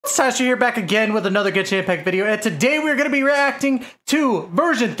HOYOVERSE here back again with another Genshin Impact video, and today we're going to be reacting to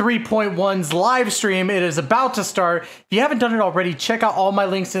version 3.1's live stream. It is about to start. If you haven't done it already, check out all my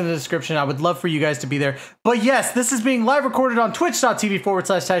links in the description. I would love for you guys to be there. But yes, this is being live recorded on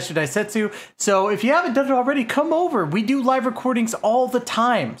twitch.tv/Taishu. So if you haven't done it already, come over. We do live recordings all the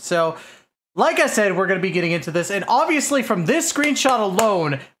time. So like I said, we're going to be getting into this. And obviously from this screenshot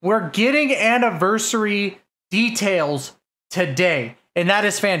alone, we're getting anniversary details today. And that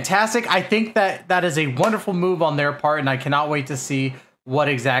is fantastic. I think that that is a wonderful move on their part, and I cannot wait to see what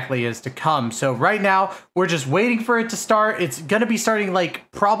exactly is to come. So right now, we're just waiting for it to start. It's going to be starting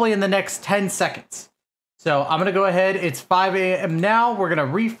like probably in the next 10 seconds. So I'm going to go ahead. It's 5 a.m. now. We're going to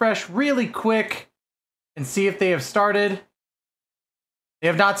refresh really quick and see if they have started. They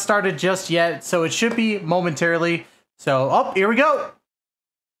have not started just yet, so it should be momentarily. So, oh, here we go.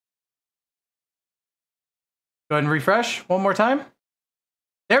 Go ahead and refresh one more time.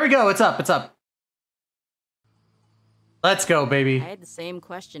 There we go. It's up. It's up. Let's go, baby. I had the same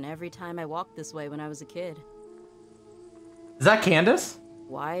question every time I walked this way when I was a kid. Is that Candace?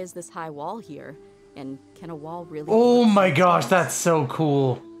 Why is this high wall here? And can a wall really... Oh my gosh, that's so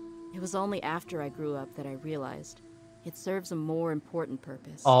cool. It was only after I grew up that I realized it serves a more important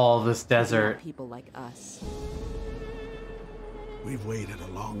purpose. Oh, this desert. People like us. We've waited a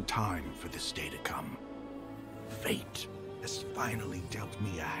long time for this day to come. Fate has finally dealt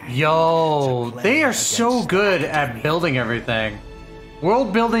me a hand. Yo, they are so good at building everything.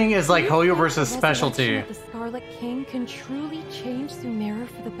 World building is like HOYOVERSE's specialty. The Scarlet King can truly change Sumeru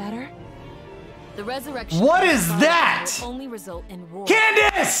for the better. The resurrection. What is that? Only result in war.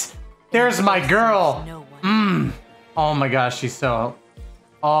 Candace! There's my girl. Oh my gosh, she's so...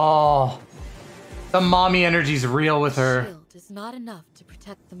 Oh. The mommy energy's real with her. Shield is not enough to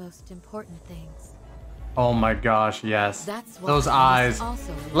protect the most important things. Oh my gosh, yes. That's those eyes.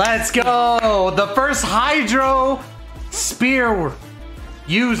 Let's go! The first Hydro Spear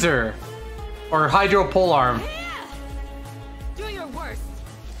user. Or Hydro Polearm. Do your worst.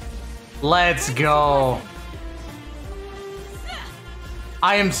 Let's go.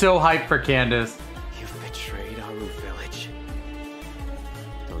 I am so hyped for Candace. You've betrayed our village.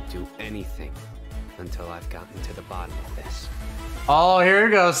 Don't do anything until I've gotten to the bottom of this. Oh, here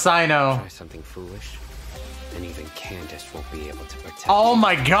we go, Cyno. Try something foolish, and even Candace won't be able to protect Oh you.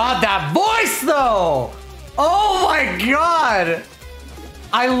 my god, that voice though! Oh my god!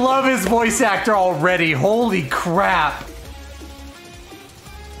 I love his voice actor already. Holy crap.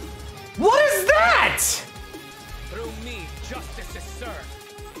 What is that? Through me, justice is served.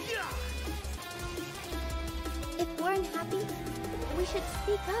 If we're unhappy, we should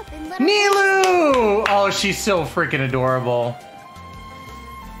speak up and let Nilou! Oh, she's so freaking adorable.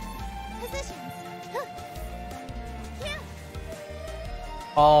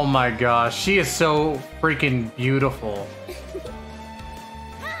 Oh my gosh, she is so freaking beautiful.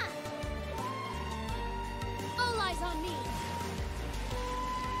 All eyes on me.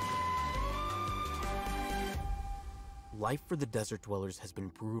 Life for the desert dwellers has been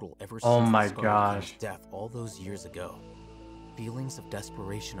brutal ever since Oh my the Scarlet King's gosh. death all those years ago. Feelings of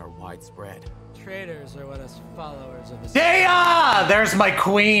desperation are widespread. Traitors are what us followers of the Dehya! There's my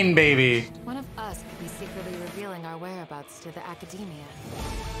queen, baby. One of us could be secretly revealing our whereabouts to the academia.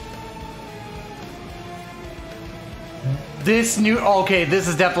 This new... Okay, this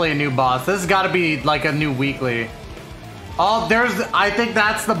is definitely a new boss. This has got to be like a new weekly. Oh, there's... I think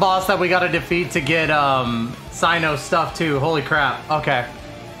that's the boss that we got to defeat to get Cyno stuff too. Holy crap. Okay.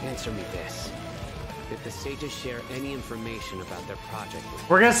 Answer me this. Did the sages share any information about their project with you?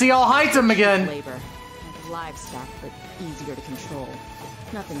 We're going to see Alhaitham again. Labor. Like livestock, but easier to control.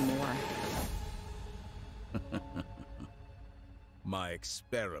 Nothing more. My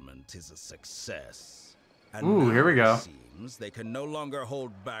experiment is a success. And Ooh, now here we go. It seems they can no longer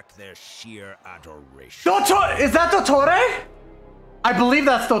hold back their sheer adoration. Dottoire! Is that Dottoire? I believe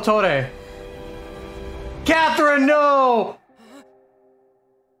that's Dottoire. Catherine, no!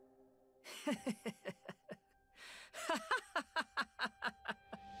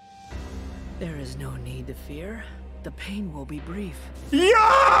 There is no need to fear. The pain will be brief. Yo!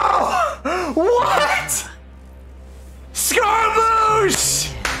 What?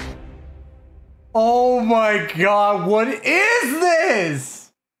 Scaramouche! Oh my god, what is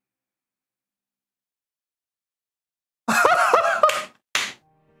this?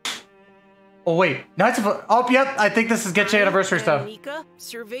 Oh wait, Knights of... Oh, yep, I think this is Genshin Anniversary stuff. Mika,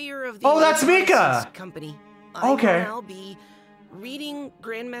 surveyor of the Oh, that's Mika! company. Okay. I will now be reading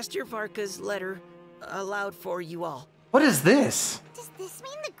Grandmaster Varka's letter aloud for you all. What is this? Does this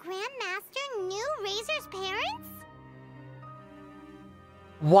mean the Grandmaster knew Razor's parents?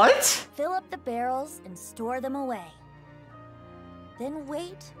 What? Fill up the barrels and store them away. Then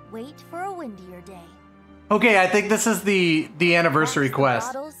wait for a windier day. Okay, I think this is the anniversary Box the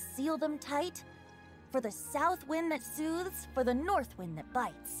quest. bottles, seal them tight. For the south wind that soothes, for the north wind that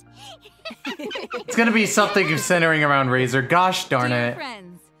bites. It's gonna be something centering around Razor. Gosh darn Dear it.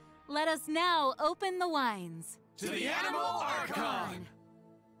 friends, let us now open the wines. To the Animal Archon!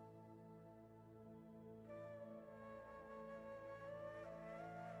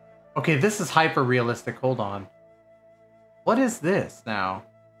 Okay, this is hyper realistic. Hold on. What is this now?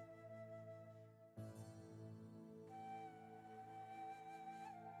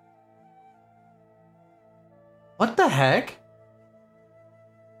 What the heck?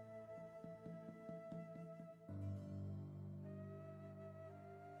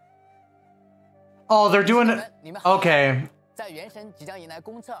 Oh, they're doing it. Okay.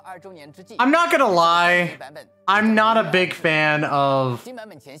 I'm not gonna lie. I'm not a big fan of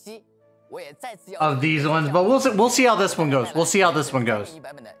these ones, but we'll see how this one goes. We'll see how this one goes.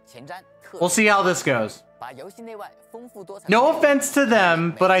 We'll see how this goes. No offense to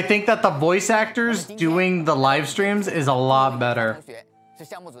them, but I think that the voice actors doing the live streams is a lot better.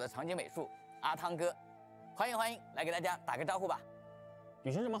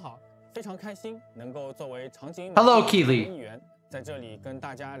 Hello, Keely.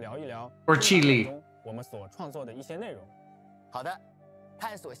 Or Chili. 好的，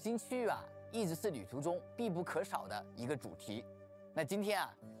探索新区域啊，一直是旅途中必不可少的一个主题。那今天啊，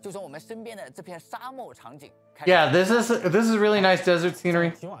就从我们身边的这片沙漠场景开始。Yeah, this is really nice desert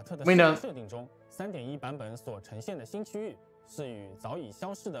scenery. We know. 设定中3.1版本所呈现的新区域是与早已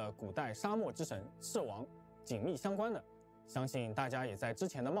消逝的古代沙漠之神赤王紧密相关的。相信大家也在之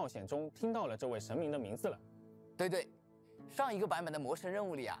前的冒险中听到了这位神明的名字了。对对，上一个版本的魔神任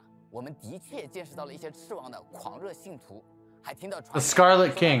务里啊，我们的确见识到了一些赤王的狂热信徒，还听到传 The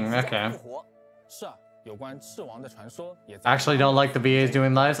Scarlet King. Okay. 是啊，有关赤王的传说也。Actually, don't like the VAs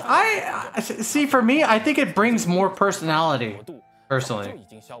doing lives. I see. For me, I think it brings more personality. Personally. 已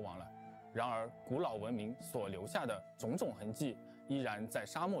经消亡了，然而古老文明所留下的种种痕迹，依然在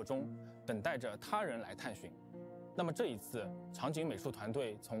沙漠中等待着他人来探寻。 那么这一次，场景美术团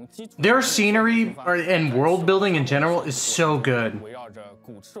队从基础 Their scenery and world building in general is so good.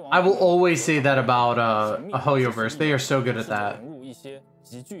 I will always say that about HOYOVERSE. They are so good at that. 融入一些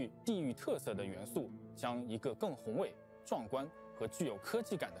极具地域特色的元素，将一个更宏伟、壮观和具有科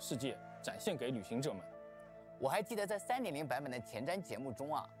技感的世界展现给旅行者们。我还记得在3.0版本的前瞻节目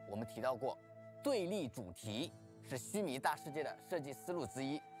中啊，我们提到过，对立主题是须弥大世界的设计思路之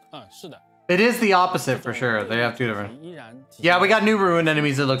一。是的。 It is the opposite for sure. They have two different. Yeah, we got new ruined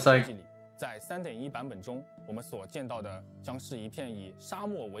enemies. It looks like. 在3.1版本中，我们所见到的将是一片以沙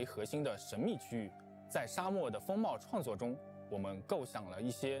漠为核心的神秘区域。在沙漠的风貌创作中，我们构想了一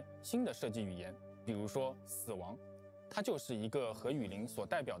些新的设计语言，比如说“死亡”，它就是一个和雨林所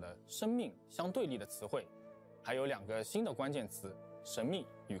代表的生命相对立的词汇。还有2个新的关键词：神秘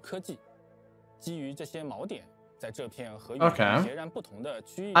与科技。基于这些锚点。 Okay.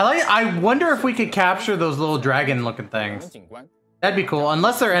 I wonder if we could capture those little dragon-looking things. That'd be cool.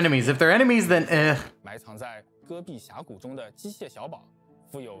 Unless they're enemies. If they're enemies, then 埋藏在戈壁峡谷中的机械小堡，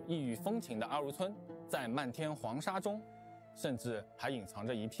富有异域风情的阿如村，在漫天黄沙中，甚至还隐藏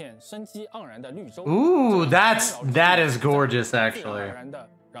着一片生机盎然的绿洲。Ooh, that is gorgeous, actually.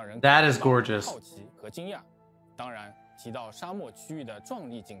 That is gorgeous. 好奇和惊讶。当然，提到沙漠区域的壮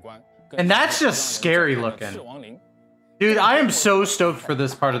丽景观。 And that's just scary looking. Dude, I am so stoked for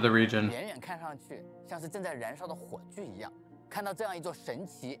this part of the region. 远远看上去像是正在燃烧的火炬一样。看到这样一座神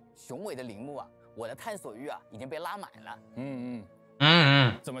奇雄伟的陵墓啊，我的探索欲啊已经被拉满了。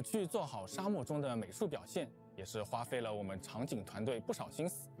怎么去做好沙漠中的美术表现，也是花费了我们场景团队不少心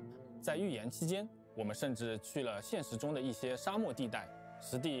思。在预研期间，我们甚至去了现实中的一些沙漠地带，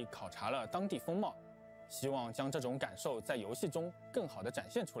实地考察了当地风貌，希望将这种感受在游戏中更好地展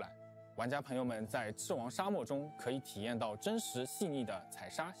现出来。 玩家朋友们在赤王沙漠中可以体验到真实细腻的采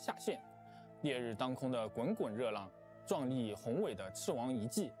砂下陷，烈日当空的滚滚热浪，壮丽宏伟的赤王遗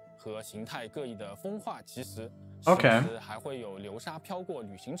迹和形态各异的风化奇石。Okay. 还会有流沙飘过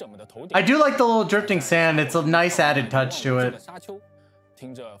旅行者们的头顶。I do like the little drifting sand. It's a nice added touch to it. 沙丘，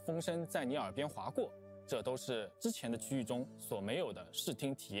听着风声在你耳边划过，这都是之前的区域中所没有的视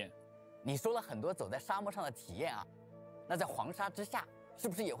听体验。你说了很多走在沙漠上的体验啊，那在黄沙之下。 是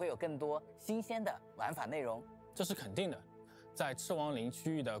不是也会有更多新鲜的玩法内容？这是肯定的。在赤王陵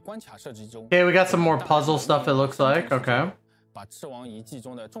区域的关卡设计中 ，Okay, we got some more puzzle stuff. It looks like. Okay. 把赤王遗迹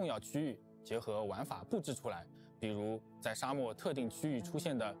中的重要区域结合玩法布置出来，比如在沙漠特定区域出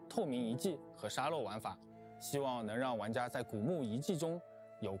现的透明遗迹和沙漏玩法，希望能让玩家在古墓遗迹中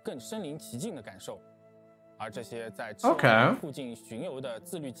有更身临其境的感受。而这些在赤王附近巡游的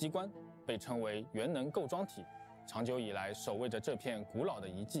自律机关，被称为元能构装体，长久以来守卫着这片古老的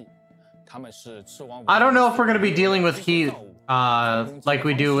遗迹。他们是赤王。I don't know if we're gonna be dealing with heat, like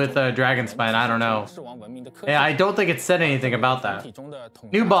we do with Dragon Spine. I don't know. Yeah, I don't think it said anything about that.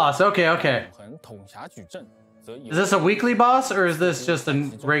 New boss. Okay, okay. Is this a weekly boss or is this just a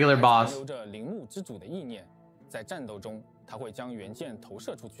regular boss? 在战斗中，他会将元件投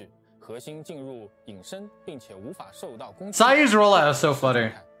射出去，核心进入隐身，并且无法受到攻击。 Sayu's rollout is so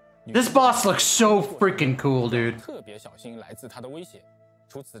flutter. This boss looks so freaking cool, dude. 特别小心来自他的威胁。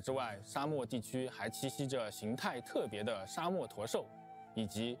除此之外，沙漠地区还栖息着形态特别的沙漠驼兽，以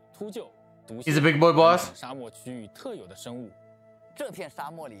及秃鹫、毒蝎 He's a big boy boss. 沙漠区域特有的生物。这片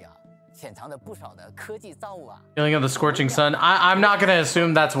沙漠里啊，潜藏着不少的科技造物啊。 Feeling of the scorching sun. I'm not gonna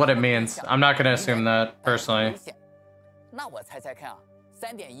assume that's what it means. I'm not gonna assume that personally. 那我猜猜看啊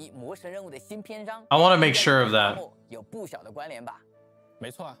，3.1魔神任务的新篇章 I want to make sure of that. 有不小的关联吧？没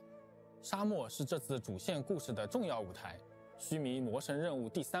错啊，沙漠是这次主线故事的重要舞台。须弥魔神任务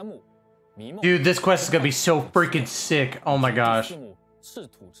第3幕，迷梦。 Dude, this quest is gonna be so freaking sick. Oh my gosh. 第4幕，赤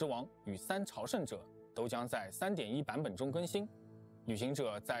土之王与3朝圣者都将在3.1版本中更新。旅行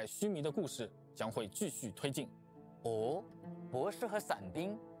者在须弥的故事将会继续推进。哦，博士和伞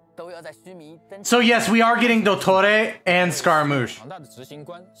兵都要在须弥登场。 So yes, we are getting Dottoire and Scaramouche. 强大的执行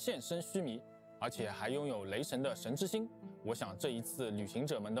官现身须弥，而且还拥有雷神的神之心。我想这一次旅行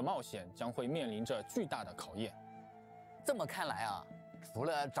者们的冒险将会面临着巨大的考验。 这么看来啊，除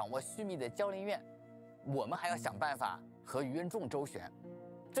了掌握须弥的教练院，我们还要想办法和愚人众周旋。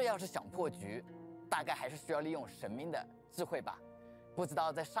这要是想破局，大概还是需要利用神明的智慧吧。不知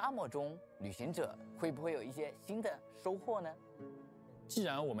道在沙漠中，旅行者会不会有一些新的收获呢？既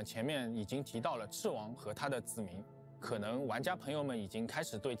然我们前面已经提到了赤王和他的子民，可能玩家朋友们已经开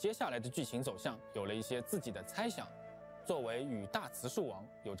始对接下来的剧情走向有了一些自己的猜想。作为与大慈树王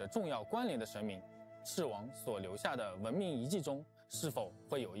有着重要关联的神明。 赤王所留下的文明遗迹中，是否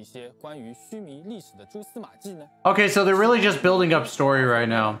会有一些关于须弥历史的蛛丝马迹呢 Okay, so they're really just building up story right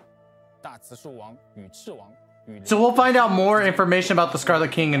now. 大慈树王与赤王与 So we'll find out more information about the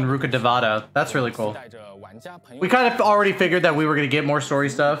Scarlet King and Ruka Devada. That's really cool. We kind of already figured that we were going to get more story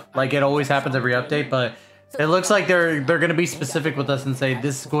stuff, like it always happens every update, but it looks like they're going to be specific with us and say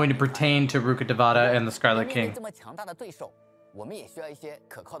this is going to pertain to Ruka Devada and the Scarlet King. 这么强大的对手，我们也需要一些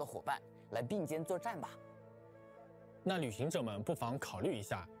可靠的伙伴。 来并肩作战吧。那旅行者们不妨考虑一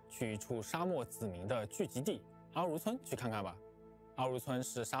下，去一处沙漠子民的聚集地阿如村去看看吧。阿如村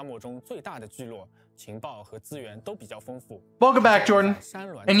是沙漠中最大的聚落，情报和资源都比较丰富。Welcome back, Jordan.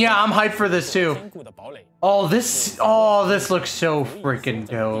 And yeah, I'm hyped for this too. Oh, this looks so freaking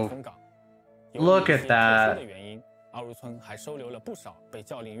dope. Look at that.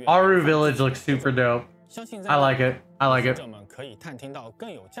 Aru Village looks super dope. I like it. I like it. 可以探听到更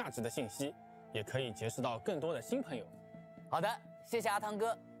有价值的信息，也可以结识到更多的新朋友。好的，谢谢阿汤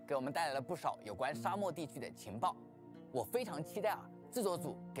哥给我们带来了不少有关沙漠地区的情报。我非常期待啊，制作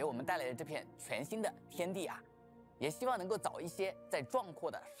组给我们带来的这片全新的天地啊，也希望能够早一些在壮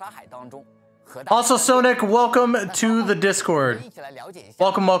阔的沙海当中和大家。Also, Sonic, welcome to the Discord. 一起来了解一下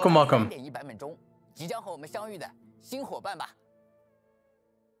Welcome, welcome, welcome. 3.1版本中即将和我们相遇的新伙伴吧。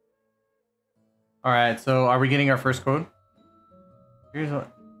 All right, so are we getting our first code? Here's what.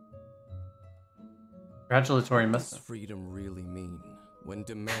 Congratulatory message. What's freedom really mean when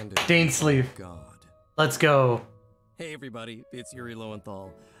demanded? Dainsleeve. God. Let's go. Hey everybody, it's Yuri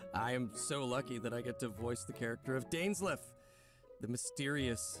Lowenthal. I am so lucky that I get to voice the character of Dainsleif, the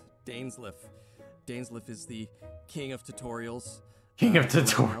mysterious Dainsleif. Dainsleif is the king of tutorials. King of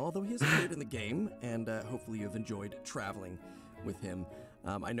tutorials. Although he has appeared in the game, and hopefully you've enjoyed traveling with him.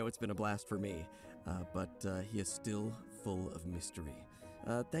 I know it's been a blast for me. But he is still full of mystery.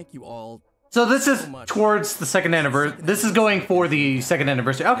 Thank you all. So this is towards the 2nd anniversary. This is going for the 2nd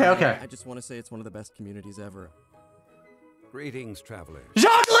anniversary. Okay, okay. I just want to say it's one of the best communities ever. Greetings, travelers.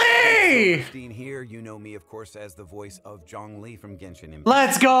 Zhongli! Here, you know me, of course, as the voice of Zhongli from Genshin Impact.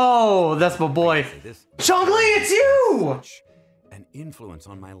 Let's go! That's my boy. Zhongli, it's you! An influence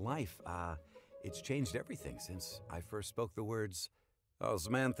on my life. It's changed everything since I first spoke the words.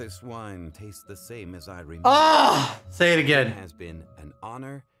 Osmanthus wine tastes the same as I remember. Ah! Say it again. It has been an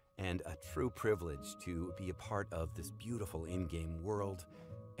honor and a true privilege to be a part of this beautiful in-game world,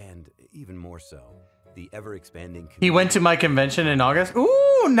 and even more so, the ever-expanding community. He went to my convention in August.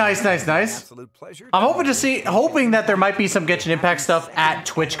 Ooh, nice, nice, nice. Absolute pleasure. I'm hoping that there might be some Genshin Impact stuff at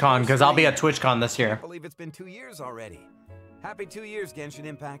TwitchCon, because I'll be at TwitchCon this year. I believe it's been 2 years already. Happy 2 years, Genshin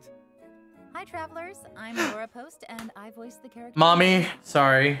Impact. Hi, travelers. I'm Laura Post, and I voice the character. Mommy,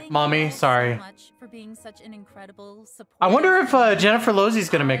 sorry. Thank Mommy, you sorry. so much for being such an incredible support. I wonder if Jennifer Losey's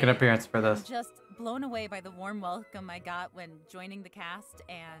gonna make an appearance for this. I'm just blown away by the warm welcome I got when joining the cast,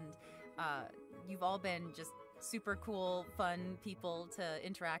 and you've all been just super cool, fun people to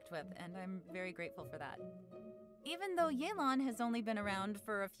interact with, and I'm very grateful for that. Even though Yelan has only been around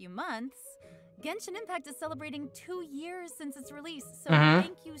for a few months, Genshin Impact is celebrating 2 years since its release, so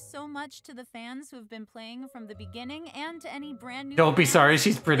thank you so much to the fans who have been playing from the beginning and to any brand new Don't be sorry,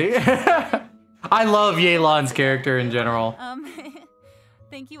 she's pretty. I love Yelan's character in general.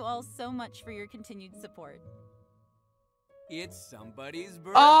 Thank you all so much for your continued support. It's somebody's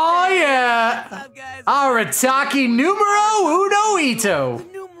birthday. Oh yeah! What's up, guys? Arataki numero uno ito.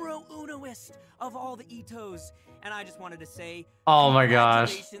 The numero unoist of all the Itos. And I just wanted to say, oh my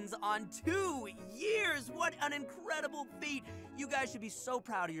gosh. Congratulations on 2 years. What an incredible feat. You guys should be so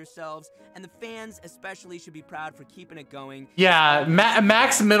proud of yourselves. And the fans especially should be proud for keeping it going. Yeah,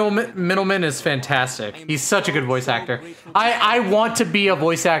 Max Middleman is fantastic. He's such a good voice actor. I want to be a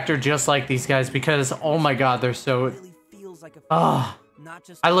voice actor just like these guys because, oh my god, they're so... Not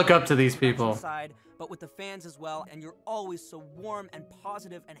just I look up to these people. Side, but with the fans as well. And you're always so warm and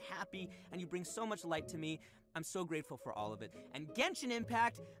positive and happy. And you bring so much light to me. I'm so grateful for all of it. And Genshin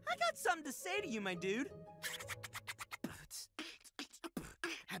Impact, I got something to say to you, my dude.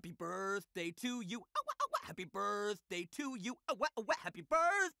 Happy birthday to you. Happy birthday to you. Happy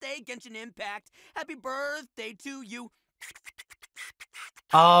birthday, Genshin Impact. Happy birthday to you.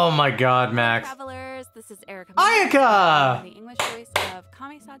 Oh my god, Max. Travelers, this is Erica. Ayaka! The English voice of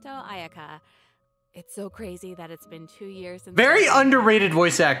Kamisato Ayaka. It's so crazy that it's been 2 years since. Very underrated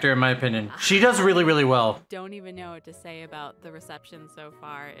voice actor, in my opinion. She does really, really well. Don't even know what to say about the reception so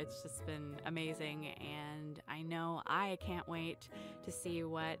far. It's just been amazing, and I know I can't wait to see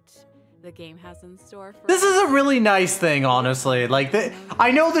what the game has in store for This is a really nice thing, honestly. Like,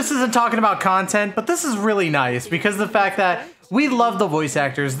 I know this isn't talking about content, but this is really nice because the fact that we love the voice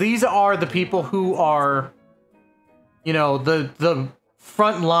actors. These are the people who are, you know, the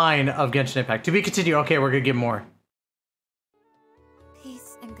front line of Genshin Impact. To be continued. Okay, we're gonna get more.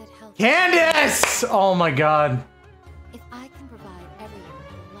 Peace and good health. Candace! Oh my god. If I can provide everyone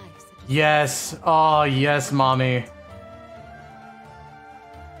with a life such as Yes. Oh, yes, mommy.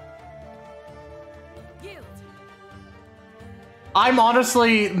 I'm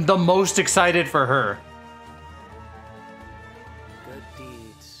honestly the most excited for her. Good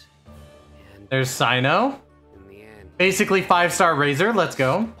deeds. And there's Cyno. in the end, Basically 5-star Razor. Let's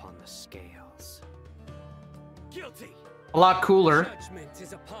go. upon the scales. Guilty. A lot cooler.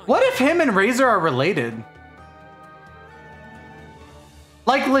 What if him and Razor are related?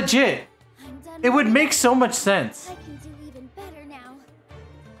 Like legit. It would make so much sense. I can do even better now.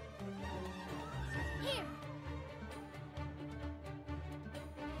 Here.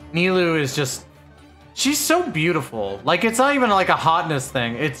 Nilou is just... She's so beautiful. Like, it's not even like a hotness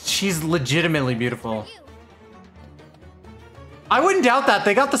thing. She's legitimately beautiful. I wouldn't doubt that.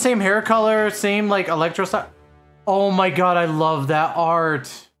 They got the same hair color, same, like, electro style. Oh my god, I love that art.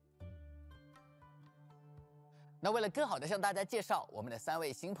 那为了更好的向大家介绍我们的3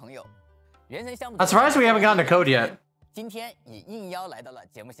位新朋友，原神项目 I'm surprised we haven't gotten a code yet. 今天也应邀来到了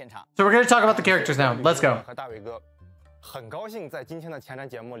节目现场。 So we're going to talk about the characters now. Let's go. 和大伟哥，很高兴在今天的前瞻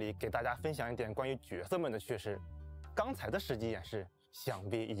节目里给大家分享一点关于角色们的趣事。刚才的实际演示。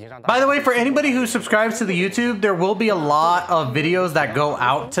 By the way, for anybody who subscribes to the YouTube, there will be a lot of videos that go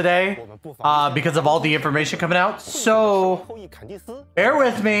out today because of all the information coming out. So bear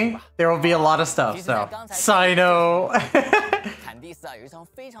with me. There will be a lot of stuff. So Cyno. 坎蒂斯啊，有一张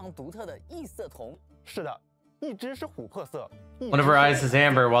非常独特的异色瞳。是的，一只是琥珀色。 One of her eyes is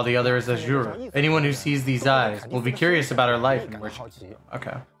amber, while the other is azure. Anyone who sees these eyes will be curious about her life and where she...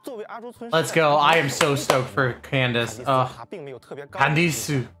 Okay. Let's go. I am so stoked for Candace.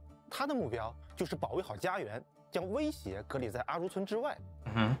 Candace. 她的目标就是保卫好家园，将威胁隔离在阿如村之外。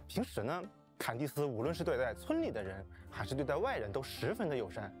平时呢，坎蒂斯无论是对待村里的人，还是对待外人，都十分的友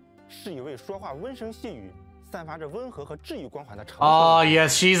善，是一位说话温声细语、散发着温和和治愈光环的成熟。Oh yes,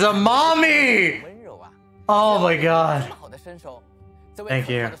 she's a mommy. 温柔啊。 Oh my god. 这么好的身手，这位 Thank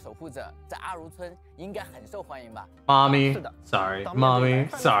可 you. 靠的守护者在阿如村应该很受欢迎吧 Mommy, sorry. Mommy,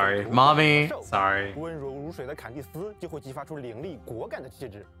 sorry. Mommy, sorry. 温柔如水的坎蒂斯就会激发出凌厉果敢的气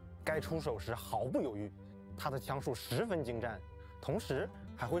质，该出手时毫不犹豫。他的枪术十分精湛，同时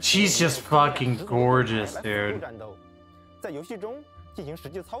还会。She's just fucking gorgeous, dude. 战斗，在游戏中进行实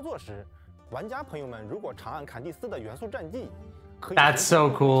际操作时，玩家朋友们如果长按坎蒂斯的元素战绩。 That's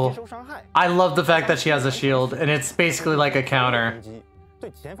so cool. I love the fact that she has a shield, and it's basically like a counter.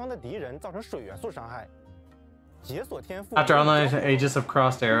 对前方的敌人造成水元素伤害。解锁天赋 After unlocking Aegis of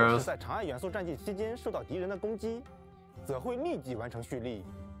Crossed Arrows， 在长按元素战绩期间受到敌人的攻击，则会立即完成蓄力。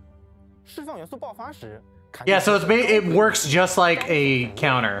释放元素爆发时 Yeah, so it works just like a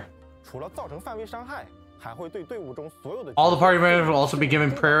counter. 除了造成范围伤害，还会对队伍中所有的 All the party members will also be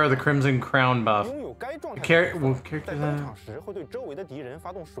given Prayer of the Crimson Crown buff. 拥有该状态 Character 在登场时会对周围的敌人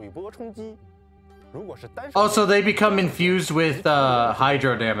发动水波冲击。如果是单手 Oh, so they become infused with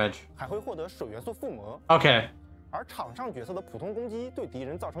hydro damage. 还会获得水元素附魔。 Okay. 而场上角色的普通攻击对敌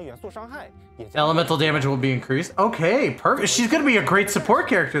人造成元素伤害，也 Elemental damage will be increased. Okay, perfect. She's gonna be a great support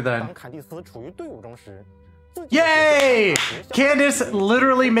character then. 当坎蒂斯处于队伍中时， Yay! Candace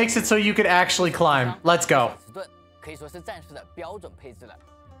literally makes it so you could actually climb. Let's go. 可以说是战士的标准配置了。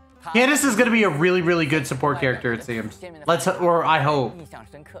 Candace is gonna be a really, really good support character, it seems. Or I hope. 印象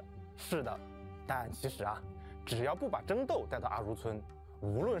深刻。是的，但其实啊，只要不把争斗带到阿如村，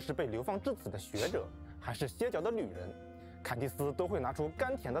无论是被流放至此的学者，还是歇脚的旅人，坎蒂斯都会拿出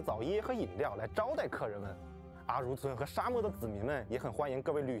甘甜的早椰和饮料来招待客人们。阿如村和沙漠的子民们也很欢迎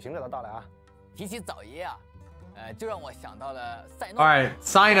各位旅行者的到来啊。提起早椰啊，就让我想到了赛诺。 All right,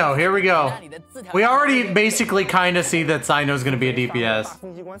 Cyno, here we go. We already basically kind of see that Cyno's gonna be a DPS. 大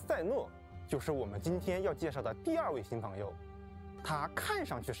风机关赛诺就是我们今天要介绍的第2位新朋友。他看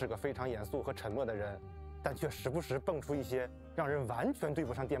上去是个非常严肃和沉默的人，但却时不时蹦出一些让人完全对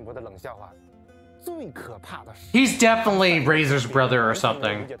不上电波的冷笑话。 最可怕的是 He's definitely Razor's brother or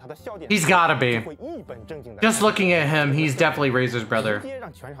something. He's gotta be. Just looking at him, he's definitely Razor's brother. 直接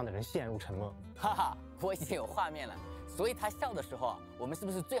让全场的人陷入沉默。哈哈，我已经有画面了。所以他笑的时候，我们是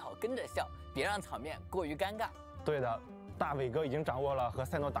不是最好跟着笑，别让场面过于尴尬？对的，大伟哥已经掌握了和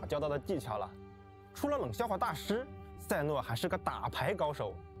赛诺打交道的技巧了。除了冷笑话大师，赛诺还是个打牌高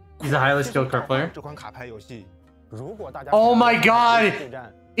手。 He's a highly skilled card player. 这款卡牌游戏，如果大家 Oh my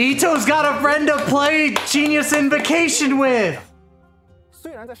god! Ito's got a friend to play Genius Invocation with!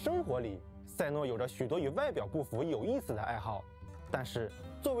 虽然在生活里，赛诺有着许多与外表不符有意思的爱好，但是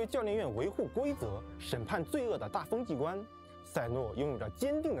作为教练院维护规则、审判罪恶的大风机关，赛诺拥有着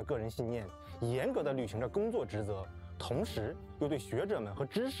坚定的个人信念，严格的履行着工作职责，同时又对学者们和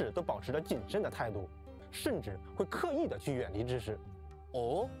知识都保持着谨慎的态度，甚至会刻意的去远离知识。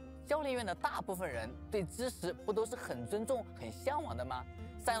哦，教练院的大部分人对知识不都是很尊重、很向往的吗？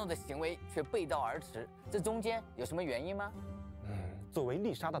赛诺的行为却背道而驰，这中间有什么原因吗？作为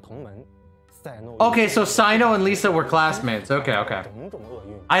丽莎的同门，赛诺 Okay, so Cyno and Lisa were classmates. Okay, okay.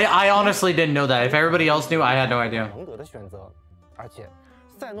 I honestly didn't know that. If everybody else knew, I had no idea. 蒙德的选择，而且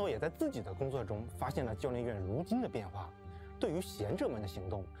赛诺也在自己的工作中发现了教练院如今的变化。对于贤者们的行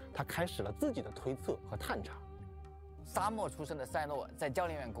动，他开始了自己的推测和探查。沙漠出身的赛诺在教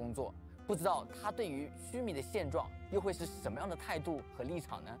练院工作，不知道他对于须弥的现状又会是什么样的态度和立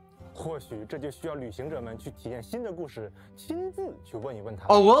场呢？或许这就需要旅行者们去体验新的故事，亲自去问一问他。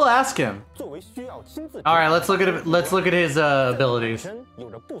Oh, we'll ask him. 作为需要亲自。All right, let's look at his abilities. 有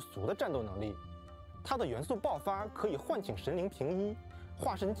着不俗的战斗能力，他的元素爆发可以唤醒神灵平一，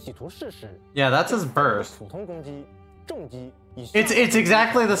化身企图试试。Yeah, that's his burst. 普通攻击、重击。It's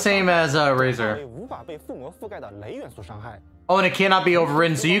exactly the same as Razor. 无法被附魔覆盖的雷元素伤害。 Oh, and it cannot be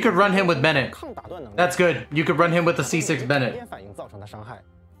overridden, so you could run him with Bennett. That's good. You could run him with the C6 Bennett. 反应造成的伤害。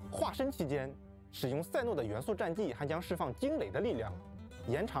化身期间，使用赛诺的元素战技还将释放惊雷的力量，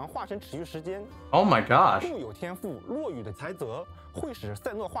延长化身持续时间。Oh my gosh. 固有天赋落雨的才则会使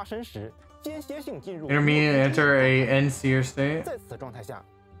赛诺化身时间歇性进入 Intermediate enter a N-seer state. 在此状态下，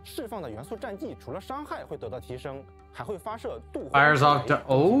释放的元素战技除了伤害会得到提升，还会发射渡 Fires off.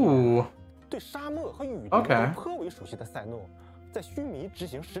 Oh. 对沙漠和雨林 Okay. 颇为熟悉的赛诺，在须弥执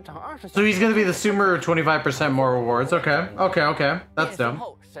行时长20小时。So he's gonna be the Sumeru 25% more rewards. Okay. That's dumb.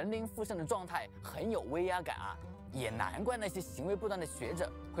 后神灵附身的状态很有威压感啊，也难怪那些行为不端的学者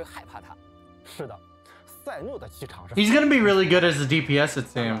会害怕他。是的，赛诺的气场是。 He's gonna be really good as a DPS, it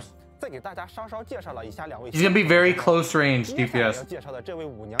seems. 再给大家稍稍介绍了一下两位。 He's gonna be very close range DPS. 介绍的这位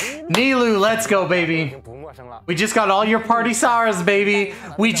舞娘 Nilou, let's go, baby. We just got all your party Saras, baby.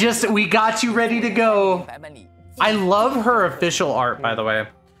 We got you ready to go. I love her official art, by the way.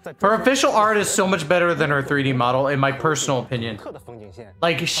 Her official art is so much better than her 3D model, in my personal opinion.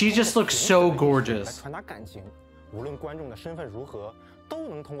 Like, she just looks so gorgeous. 传达感情，无论观众的身份如何，都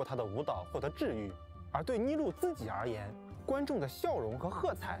能通过她的舞蹈获得治愈。而对妮露自己而言，观众的笑容和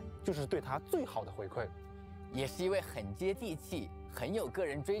喝彩就是对她最好的回馈。也是一位很接地气、很有个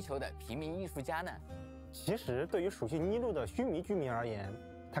人追求的平民艺术家呢。其实，对于熟悉妮露的须弥居民而言，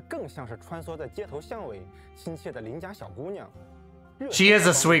她更像是穿梭在街头巷尾、亲切的邻家小姑娘。She is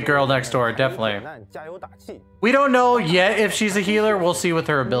a sweet girl next door, definitely. We don't know yet if she's a healer. We'll see with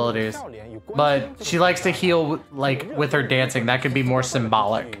her abilities. But she likes to heal like with her dancing. That could be more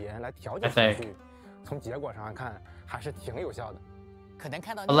symbolic, I think.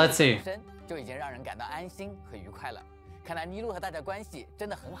 But let's see.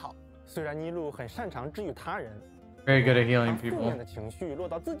 Very good at healing people.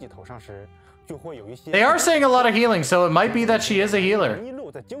 They are saying a lot of healing, so it might be that she is a healer.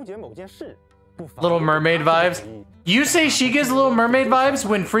 Little Mermaid vibes. You say she gives Little Mermaid vibes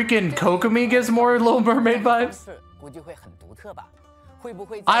when freaking Kokomi gives more Little Mermaid vibes?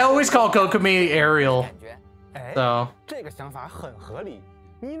 I always call Kokomi Ariel. So.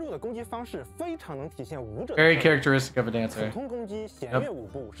 Very characteristic of a dancer. Yep.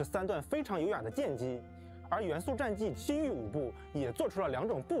 而元素战技西域舞步也做出了2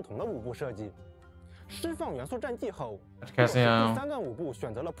种不同的舞步设计。释放元素战技后，第3段舞步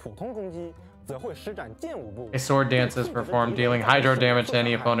选择了普通攻击，则会施展剑舞步。A sword dance is performed, dealing hydro damage to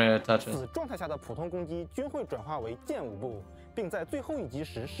any opponent it touches. 此状态下的普通攻击均会转化为剑舞步，并在最后一击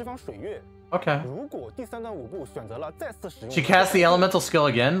时释放水月。Okay. 如果第3段舞步选择了再次使用 She casts the elemental skill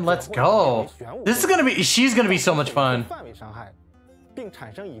again. Let's go. This is gonna be. She's gonna be so much fun. 范围伤害。 并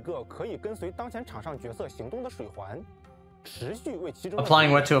产生一个可以跟随当前场上角色行动的水环，持续为其中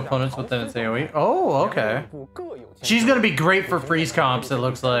applying what to opponents within its AoE. Oh, okay. She's gonna be great for freeze comps. It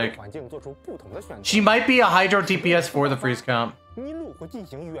looks like. She might be a hydro DPS for the freeze comp. 尼禄会进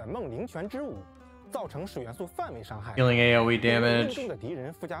行远梦灵泉之舞，造成水元素范围伤害 ，healing AoE damage。对敌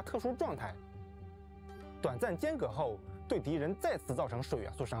人附加特殊状态，短暂间隔后对敌人再次造成水元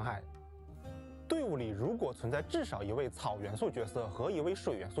素伤害。 队伍里如果存在至少1位草元素角色和1位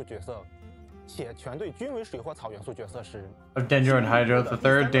水元素角色，且全队均为水或草元素角色时 ，of Dendro and Hydro, the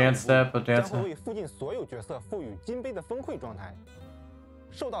third dance step of dance. 将会为附近所有角色赋予金杯的崩溃状态。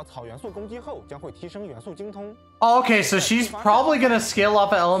受到草元素攻击后，将会提升元素精通。Okay, so she's probably gonna scale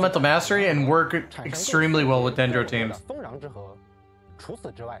off Elemental Mastery and work extremely well with Dendro teams. 丰壤之河。除此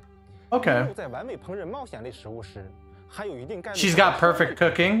之外 ，Okay. 在完美烹饪冒险类食物时，还有一定概率。 She's got perfect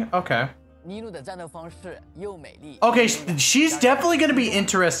cooking. Okay. 尼禄的战斗方式又美丽。 Okay, she's definitely gonna be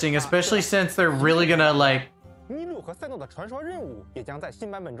interesting, especially since they're really gonna like. 尼禄和赛诺的传说任务也将在新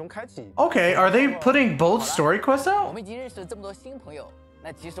版本中开启。Okay, are they putting both story quests out? 我们已经认识了这么多新朋友，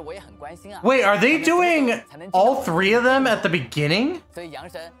那其实我也很关心啊。 Wait, are they doing all 3 of them at the beginning? 所以阳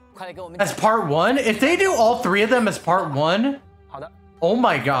神，快来给我们 as part 1? If they do all 3 of them as part 1. 好的。 Oh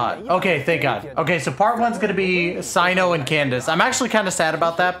my god. Okay, thank god. Okay, so part 1's gonna be Cyno and Candace. I'm actually kind of sad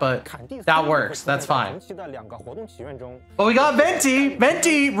about that, but that works. That's fine. But we got Venti!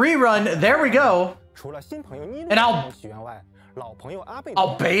 Venti rerun! There we go! And Albedo?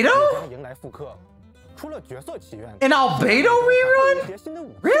 An Albedo rerun?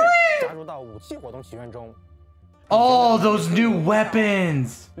 Really? Oh, those new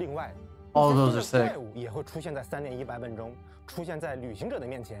weapons! Oh, those are sick. 也会出现在3.1版本中，出现在旅行者的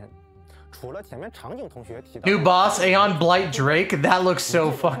面前。除了前面场景同学提到 New boss Aeon Blight Drake. That looks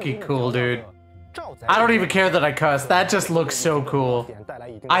so fucking cool, dude. I don't even care that I cuss. That just looks so cool.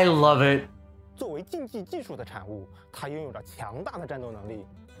 I love it. 作为竞技技术的产物，它拥有着强大的战斗能力。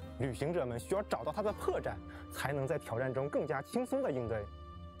旅行者们需要找到它的破绽，才能在挑战中更加轻松的应对。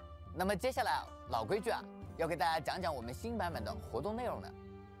那么接下来老规矩啊，要给大家讲讲我们新版本的活动内容呢。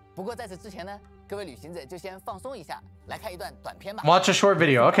 不过在此之前呢，各位旅行者就先放松一下，来看一段短片吧。Watch a short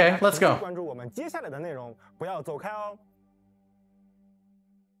video. Okay, let's go. 关注我们接下来的内容，不要走开哦。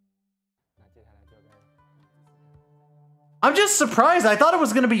I'm just surprised. I thought it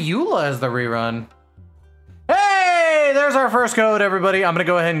was gonna be Eula as the rerun. Hey, there's our first code, everybody. I'm gonna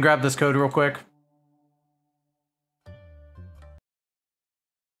go ahead and grab this code real quick.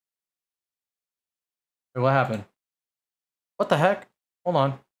 Wait, what happened? What the heck? Hold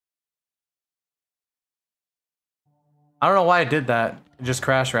on. I don't know why I did that. It just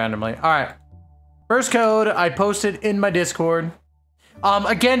crashed randomly. All right. First code I posted in my Discord.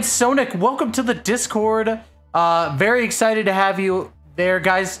 Again, Sonic, welcome to the Discord. Very excited to have you there,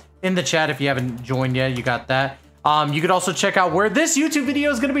 guys, in the chat. If you haven't joined yet, you got that. You could also check out where this YouTube video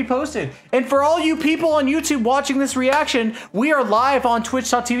is going to be posted. And for all you people on YouTube watching this reaction, we are live on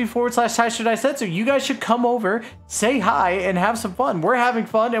twitch.tv/TysherDiceSet, so you guys should come over, say hi, and have some fun. We're having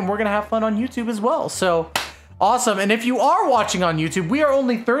fun, and we're going to have fun on YouTube as well. So, awesome. And if you are watching on YouTube, we are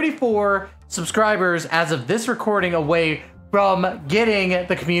only 34 subscribers as of this recording away from getting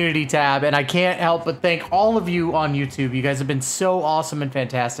the community tab. And I can't help but thank all of you on YouTube. You guys have been so awesome and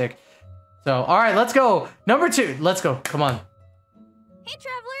fantastic. So, all right, let's go. Number 2. Let's go. Come on. Hey,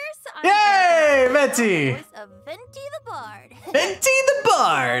 travelers. Yay, Venti. Voice of Venti the Bard. Venti the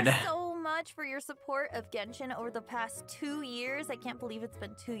Bard. So much for your support of Genshin over the past 2 years. I can't believe it's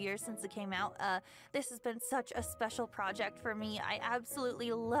been 2 years since it came out. This has been such a special project for me. I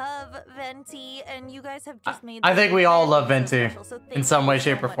absolutely love Venti, and you guys have just made. I think we all love Venti so in some way,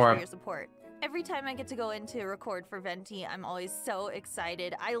 shape, or for form. your support. Every time I get to go in to record for Venti, I'm always so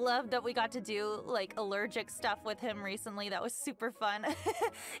excited. I love that we got to do like allergic stuff with him recently. That was super fun.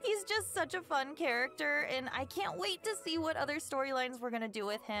 He's just such a fun character, and I can't wait to see what other storylines we're gonna do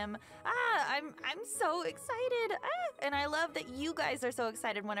with him. I'm so excited. And I love that you guys are so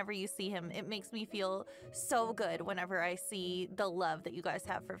excited whenever you see him. It makes me feel so good whenever I see the love that you guys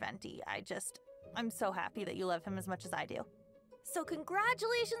have for Venti. I'm so happy that you love him as much as I do. So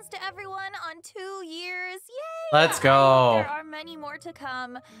congratulations to everyone on 2 years. Yay! Let's go. There are many more to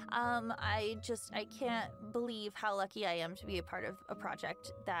come. I can't believe how lucky I am to be a part of a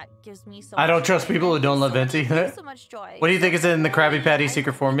project that gives me so much I don't trust joy. people who don't love Venti. So much joy. What do you think is in the Krabby Patty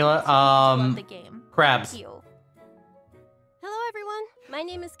secret formula? Crabs. Hello everyone. My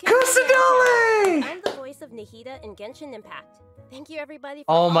name is Kusanali! I'm the voice of Nahida in Genshin Impact. Thank you everybody for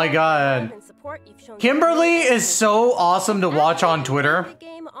Oh my god. Kimberly is so awesome to watch on Twitter.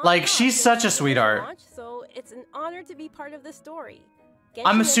 Like, she's such a sweetheart. So it's an honor to be part of the story.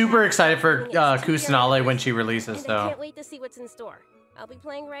 I'm super excited for Kusanali when she releases, I though. can't wait to see what's in store. I'll be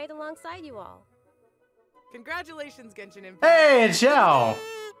playing right alongside you all. Congratulations, Genshin Impact. Hey, it's Xiao.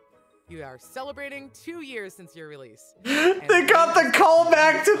 You are celebrating 2 years since your release. They got the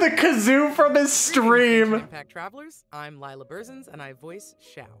callback to the kazoo from his stream. Impact Travelers, I'm Lila Burzens, and I voice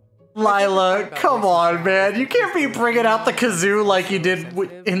Xiao. Lila, come on, man. You can't be bringing out the kazoo like you did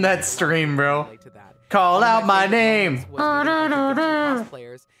in that stream, bro. Call out my name.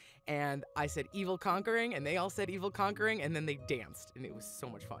 Players, and I said evil conquering, and they all said evil conquering, and then they danced, and it was so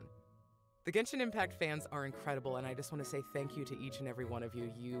much fun. The Genshin Impact fans are incredible, and I just want to say thank you to each and every one of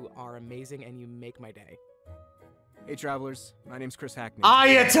you. You are amazing, and you make my day. Hey, travelers. My name's Chris Hackney.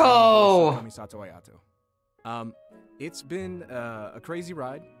 Ayato! It's been a crazy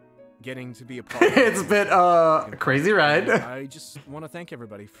ride getting to be a part of It's been a crazy ride. I just want to thank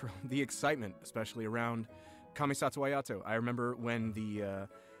everybody for the excitement, especially around Kamisatsu Ayato. I remember when the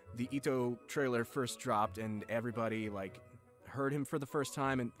Ito trailer first dropped and everybody like heard him for the first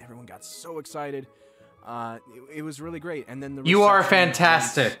time and everyone got so excited. It was really great. And then the You are reception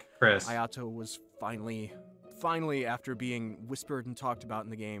fantastic, Chris. Ayato was finally after being whispered and talked about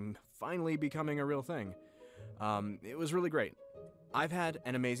in the game, finally becoming a real thing. It was really great. I've had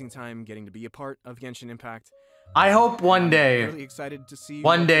an amazing time getting to be a part of Genshin Impact. I hope one day, really excited to see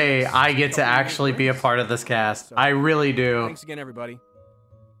one day I get to actually be a part of this cast. I really do. Thanks again, everybody.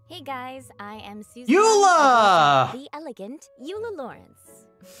 Hey guys, I am Susan. Eula! The elegant Eula Lawrence.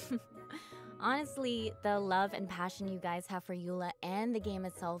 Honestly, the love and passion you guys have for Eula and the game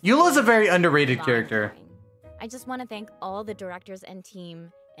itself. Eula's a very underrated character. I just want to thank all the directors and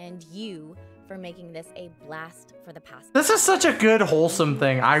team and you for making this a blast for the past. This is such a good, wholesome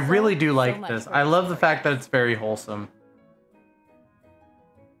thing. I really do like this. I love the fact that it's very wholesome.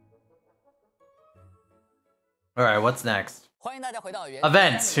 All right, what's next?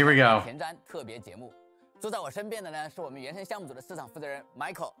 Events, here we go. 坐在我身边的呢是我们原神项目组的市场负责人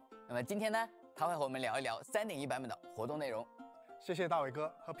Michael。那么今天呢，他会和我们聊一聊3.1版本的活动内容。谢谢大伟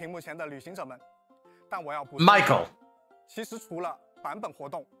哥和屏幕前的旅行者们。但我要补 Michael。其实除了版本活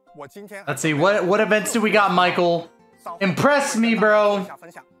动，我今天 Let's see what events do we got, Michael? Impress me, bro.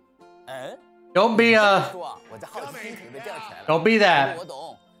 Don't be Don't be that. 我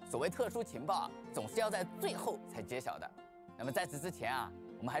懂，所谓特殊情报啊，总是要在最后才揭晓的。那么在此之前啊，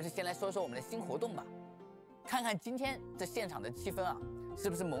我们还是先来说说我们的新活动吧。看看今天这现场的气氛啊，是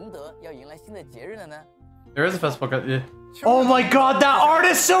不是蒙德要迎来新的節日了呢？ There is a festival. Oh my god, that art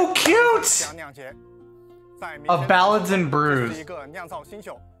is so cute! Of Ballads and Brews.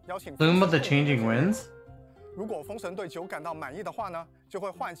 Bloom of the Changing Winds? 如果封神对酒感到满意的话呢，就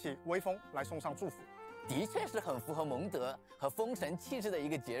会唤起微风来送上祝福。的确是很符合蒙德和封神气质的一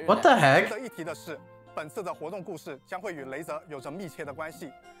个节日。 What the heck? 值得一提的是，本次的活动故事将会与雷泽有着密切的关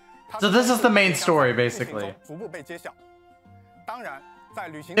系。 So this is the main story, basically. 逐步被揭晓。当然，在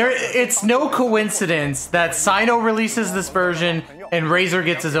旅行 It's no coincidence that Cyno releases this version and Razor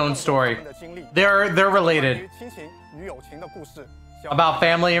gets his own story. They're related. 亲情与友情的故事。 About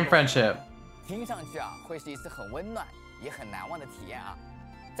family and friendship. 听上去啊，会是一次很温暖也很难忘的体验啊。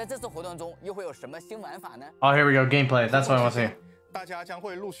在这次活动中，又会有什么新玩法呢？ Oh, here we go. Gameplay. That's what I want to see. 大家将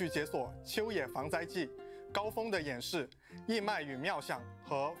会陆续解锁秋野防灾记、高峰的演示、义卖与妙想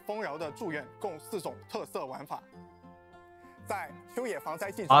和丰饶的祝愿共4种特色玩法。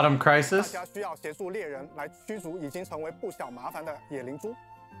Autumn Crisis. 大家需要协助猎人来驱逐已经成为不小麻烦的野灵蛛。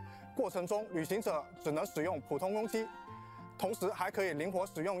过程中，旅行者只能使用普通攻击，同时还可以灵活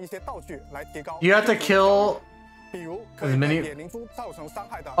使用一些道具来提高。You have to kill 比如 as many. 野灵蛛造成伤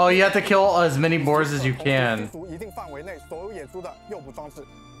害的。Oh, you have to kill as many boars as you can. 驱逐一定范围内所有野猪的诱捕装置。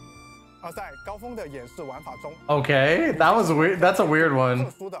而在高峰的演示玩法中 Okay, that was weird. That's a weird one. 特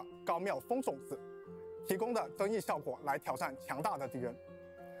殊的高妙风种子提供的增益效果来挑战强大的敌人。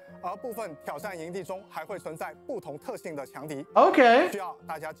而部分挑战营地中还会存在不同特性的强敌。Okay. 需要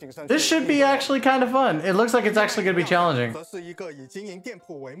大家谨慎。This should be actually kind of fun. It looks like it's actually going to be challenging. 则是一个以经营店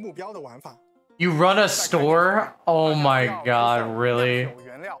铺为目标的玩法。You run a store? Oh my god, really? 有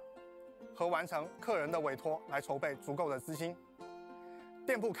原料和完成客人的委托来筹备足够的资金。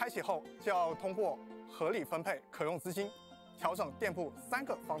店铺开启后，就要通过合理分配可用资金，调整店铺3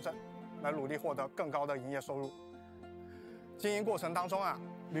个方针，来努力获得更高的营业收入。经营过程当中啊，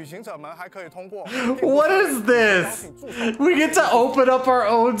旅行者们还可以通过 What is this? We get to open up our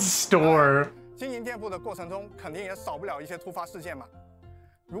own store. 经营店铺的过程中，肯定也少不了一些突发事件嘛。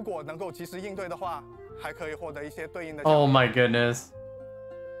如果能够及时应对的话，还可以获得一些对应的。Oh my goodness.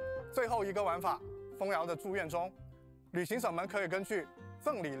 最后一个玩法，丰饶的祝愿中，旅行者们可以根据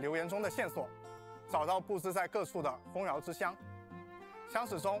赠礼留言中的线索，找到布置在各处的丰饶之箱。箱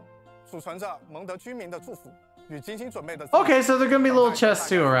子中储存着蒙德居民的祝福与精心准备的。Okay, so there are gonna be little chests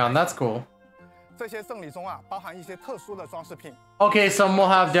too around. That's cool. 这些赠礼中啊，包含一些特殊的装饰品。Okay, some will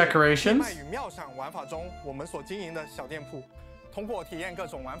have decorations. 卖与妙赏玩法中，我们所经营的小店铺，通过体验各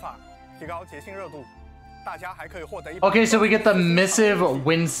种玩法，提高节庆热度。大家还可以获得一把 Okay, so we get the missive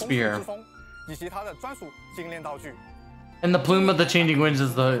wind spear. 以及它的专属精炼道具。And the plume of the changing winds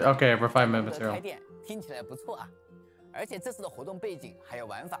is the okay refinement material. 听起来不错啊，而且这次的活动背景还有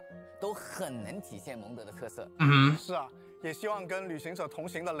玩法都很能体现蒙德的特色。是啊，也希望跟旅行者同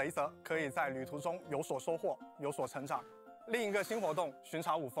行的雷泽可以在旅途中有所收获，有所成长。另一个新活动巡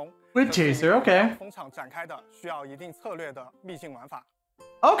查舞风 Wind Chaser, okay. 风场展开的需要一定策略的秘境玩法。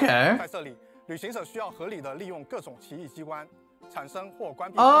Okay. 在这里，旅行者需要合理的利用各种奇异机关。产生或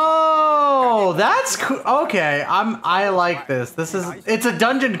关闭。Oh, that's cool. Okay, I like this. It's a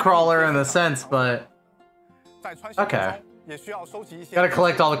dungeon crawler in a sense, but okay. Gotta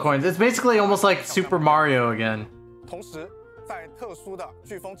collect all the coins. It's basically almost like Super Mario again. 同时，在特殊的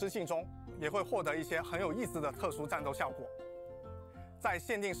飓风之境中，也会获得一些很有意思的特殊战斗效果。在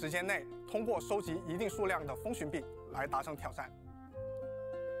限定时间内，通过收集一定数量的风寻币来达成挑战。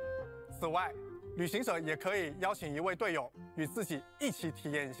此外，旅行者也可以邀请一位队友与自己一起体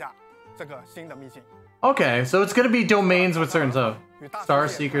验一下这个新的秘境。Okay, so it's gonna be domains with certain stuff. Star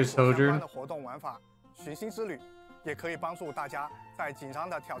Seeker's Sojourn. 的活动玩法，寻星之旅也可以帮助大家在紧张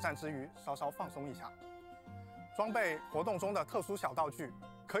的挑战之余稍稍放松一下。装备活动中的特殊小道具，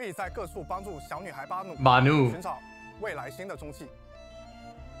可以在各处帮助小女孩巴努寻找未来星的踪迹。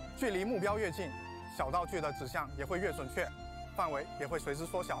距离目标越近，小道具的指向也会越准确，范围也会随之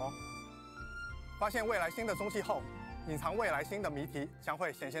缩小哦。发现未来星的踪迹后，隐藏未来星的谜题将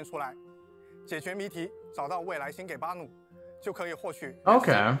会显现出来。解决谜题，找到未来星给巴努，就可以获取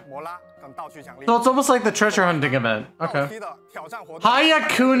摩拉等道具奖励。So it's almost like the treasure hunting event. Okay.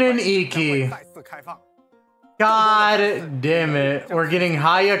 Hyakunin Ikki. 再次开放。God damn it, we're getting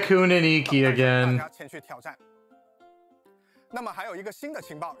Hyakunin Ikki again. 大家前去挑战。那么还有一个新的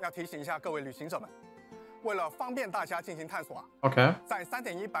情报要提醒一下各位旅行者们，为了方便大家进行探索啊 ，OK， 在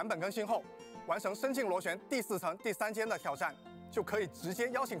 3.1 版本更新后。完成深境螺旋第4层第3间的挑战，就可以直接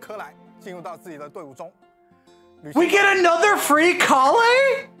邀请科莱进入到自己的队伍中。We get another free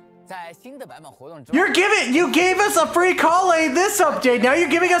Kale? 在新的版本活动中 You gave us a free Kale this update. Now you're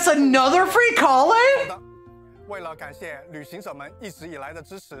giving us another free Kale? 为了感谢旅行者们一直以来的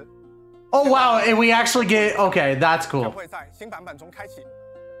支持。Oh wow, and we actually get okay, that's cool. 会在新版本中开启。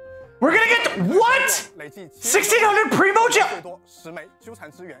We're gonna get what? 1600 primo gem. 最多10枚纠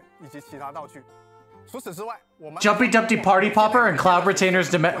缠之源以及其他道具。除此之外，我们 Jumpy Dumpty Party Popper and Cloud Retainer's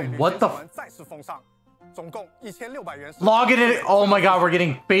Demand. What the? 再次奉上，总共1600元。Log it in. Oh my god, we're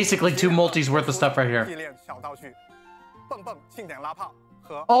getting basically 2 multis worth of stuff right here. 纪念小道具，蹦蹦庆典拉炮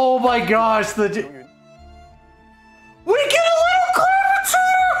和 Oh my gosh, the We get a little Cloud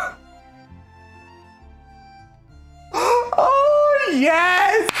Retainer. Oh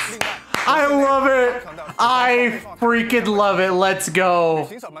yes. I love it! I freaking love it! Let's go!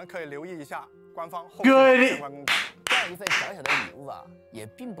 Good! 这样一份小小的礼物啊，也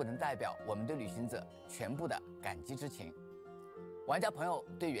并不能代表我们对旅行者全部的感激之情。玩家朋友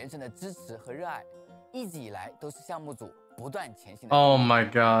对原神的支持和热爱，一直以来都是项目组不断前行的。Oh my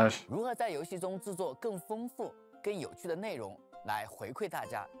gosh! 如何在游戏中制作更丰富、更有趣的内容来回馈大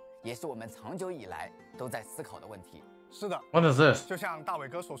家，也是我们长久以来都在思考的问题。是的 What is this? 就像大伟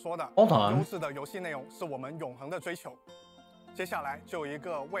哥所说的， Hold on. 优质的游戏内容是我们永恒的追求。接下来就有一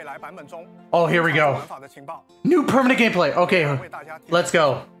个未来版本中 Oh, here we go. 玩法的情报。 New permanent gameplay. Okay, let's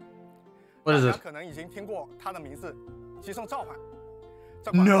go. What is 大 this? 家可能已经听过它的名字《寄生召唤》。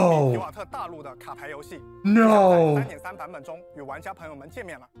这款 No 皮瓦特大陆的卡牌游戏 No 在 3.3 版本中与玩家朋友们见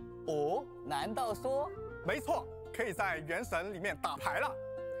面了。哦，难道说？没错，可以在原神里面打牌了。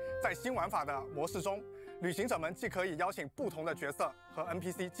在新玩法的模式中，旅行者们既可以邀请不同的角色和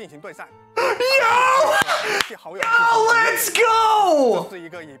NPC 进行对战。Yo, let's go!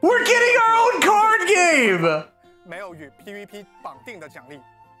 We're getting our own card game. 没有与 PVP 绑定的奖励，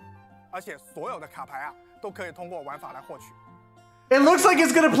而且所有的卡牌啊都可以通过玩法来获取。 It looks like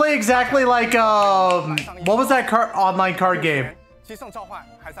it's gonna play exactly like what was that online card game? 寄生召唤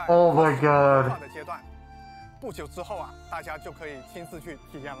还在 Oh my god 的阶段，不久之后啊，大家就可以亲自去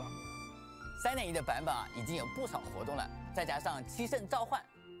体验了。3.1的版本啊，已经有不少活动了，再加上七圣召唤，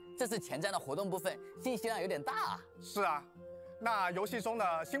这次前瞻的活动部分信息量有点大啊。是啊，那游戏中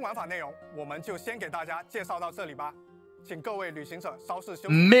的新玩法内容，我们就先给大家介绍到这里吧。请各位旅行者稍事休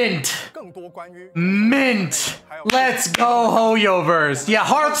息。Mint. 更多关于 Mint. Let's go, HOYOVERSE. Yeah,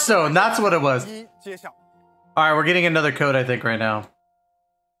 Hearthstone. That's what it was. 揭晓。All right, we're getting another code, I think, right now.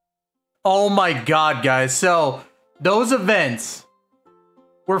 Oh my god, guys. So, those events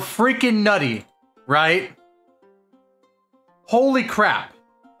were freaking nutty, right? Holy crap.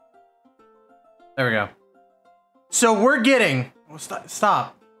 There we go. So, we're getting... Oh,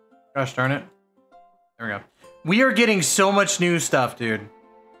 stop. Gosh darn it. There we go. We are getting so much new stuff, dude.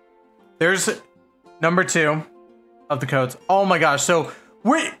 There's number 2 of the codes. Oh my gosh. So,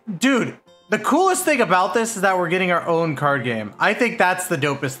 dude, the coolest thing about this is that we're getting our own card game. I think that's the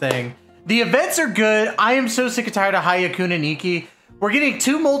dopest thing. The events are good. I am so sick and tired of Hyakunin Ikki. We're getting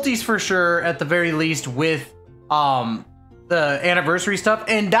 2 multis for sure, at the very least, with the anniversary stuff.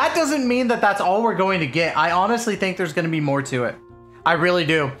 And that doesn't mean that that's all we're going to get. I honestly think there's going to be more to it. I really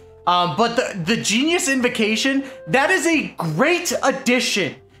do. But the Genius Invocation, that is a great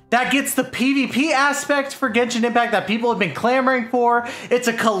addition. That gets the PvP aspect for Genshin Impact that people have been clamoring for. It's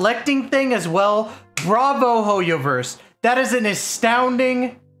a collecting thing as well. Bravo, HOYOVERSE. That is an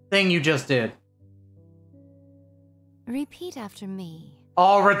astounding thing you just did. Repeat after me.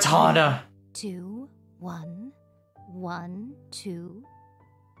 Oh, Ratana. 2, 1, 1, 2.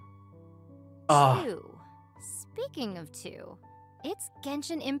 Oh. 2. Speaking of 2. It's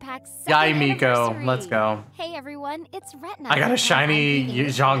Genshin Impact's Yai 2nd Miko, anniversary. let's go. Hey everyone, it's Retna. I got a shiny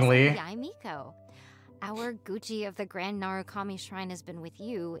Zhongli. Yai Miko. Our Gucci of the Grand Narukami Shrine has been with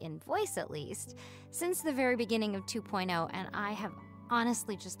you, in voice at least, since the very beginning of 2.0, and I have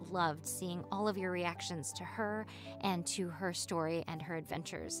honestly just loved seeing all of your reactions to her and to her story and her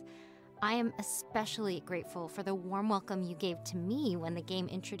adventures. I am especially grateful for the warm welcome you gave to me when the game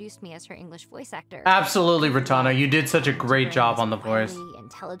introduced me as her English voice actor. Absolutely, Ratana. You did such a great job on the voice.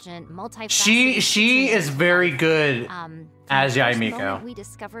 Intelligent, multifaceted. She is very good as Yai Miko. We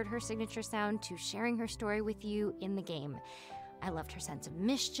discovered her signature sound to sharing her story with you in the game. I loved her sense of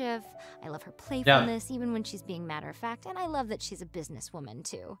mischief. I love her playfulness, even when she's being matter-of-fact, and I love that she's a businesswoman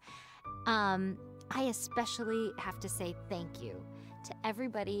too. I especially have to say thank you to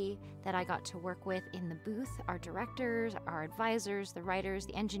everybody that I got to work with in the booth, our directors, our advisors, the writers,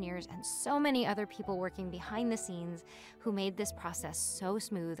 the engineers, and so many other people working behind the scenes who made this process so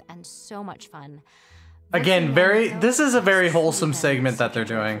smooth and so much fun. Again, this is a very wholesome segment that they're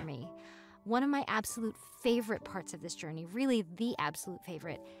doing. One of my absolute favorite parts of this journey, really the absolute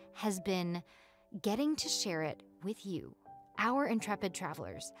favorite, has been getting to share it with you, our intrepid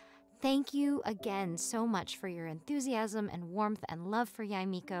travelers. Thank you again so much for your enthusiasm and warmth and love for Yai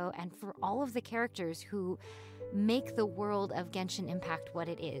Miko and for all of the characters who make the world of Genshin Impact what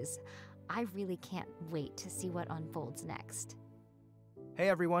it is. I really can't wait to see what unfolds next. Hey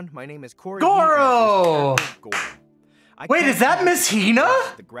everyone, my name is Corey. Goro! Wait, is that Miss Hina?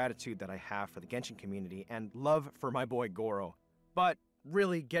 The gratitude that I have for the Genshin community and love for my boy Goro. But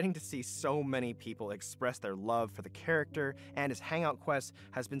really, getting to see so many people express their love for the character and his hangout quest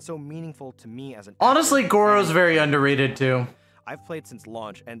has been so meaningful to me as an Honestly, Goro's very underrated too. I've played since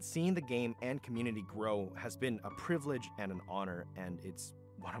launch, and seeing the game and community grow has been a privilege and an honor, and it's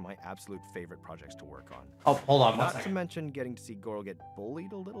one of my absolute favorite projects to work on. Oh, hold on one Not second. to mention getting to see Goro get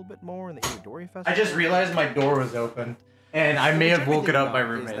bullied a little bit more in the Itadori Festival. I just realized my door was open, and I may have woken up my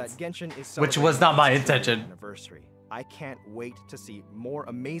roommates, which was not my intention. Anniversary. I can't wait to see more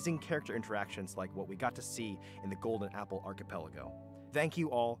amazing character interactions like what we got to see in the Golden Apple Archipelago. Thank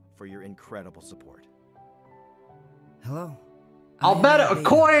you all for your incredible support. Hello. Albedo,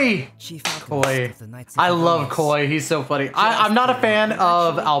 Koi! Koi. I love Koi, he's so funny. I'm not a fan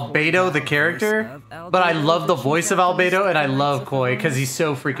of Albedo, the character, but I love the voice of Albedo, and I love Koi, because he's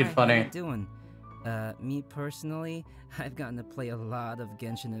so freaking funny. Me personally, I've gotten to play a lot of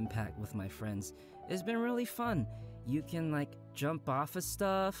Genshin Impact with my friends. It's been really fun. You can, like, jump off of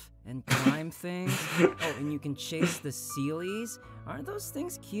stuff and climb things. Oh, and you can chase the Sealies. Aren't those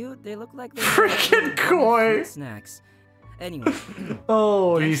things cute? They look like they're freaking Koi snacks. Anyway,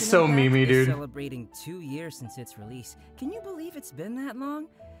 oh, he's so memey, dude. Celebrating 2 years since its release. Can you believe it's been that long?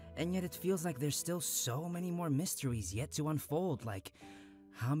 And yet it feels like there's still so many more mysteries yet to unfold. Like,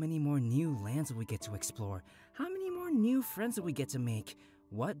 how many more new lands will we get to explore? How many more new friends will we get to make?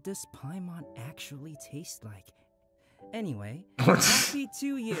 What does Paimon actually taste like? Anyway, happy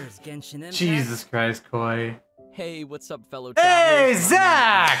 2 years, Genshin Impact. Jesus Christ, Koi. Hey, what's up, fellow travelers? Hey,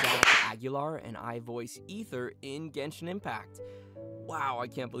 Zach! Aguilar, and I voice Ether in Genshin Impact. Wow, I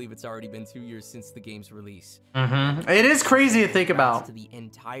can't believe it's already been 2 years since the game's release. It is crazy to think about. To the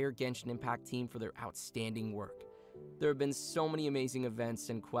entire Genshin Impact team for their outstanding work. There have been so many amazing events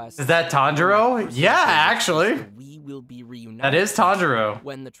and quests. Is that Tanjiro? Yeah, actually. We will be reunited. That is Tanjiro.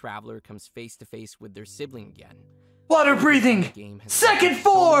 When the traveler comes face to face with their sibling again. Water breathing! Second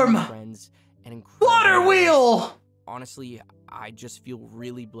form! Water wheel! Honestly, I just feel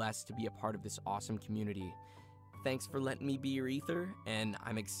really blessed to be a part of this awesome community. Thanks for letting me be your Ether, and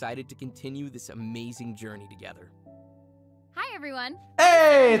I'm excited to continue this amazing journey together. Hi, everyone.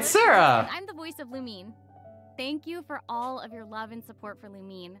 Hey, it's Sarah. I'm the voice of Lumine. Thank you for all of your love and support for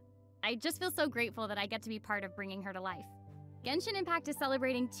Lumine. I just feel so grateful that I get to be part of bringing her to life. Genshin Impact is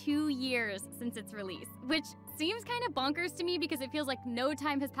celebrating 2 years since its release, which seems kind of bonkers to me because it feels like no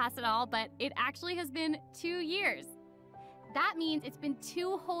time has passed at all, but it actually has been 2 years. That means it's been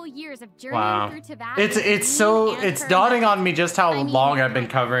 2 whole years of journeying through Teyvat. It's dawning on me just how long I've been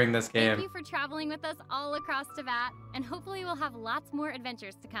covering this game. Thank you for traveling with us all across Teyvat, and hopefully we'll have lots more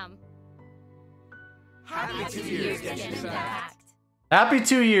adventures to come. Happy 2 years, Genshin Impact. Happy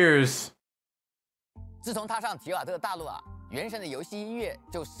 2 years. 自从踏上提瓦特大陆啊，原神的游戏音乐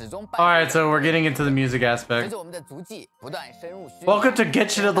就始终。Alright, so we're getting into the music aspect. 随着我们的足迹不断深入。Welcome to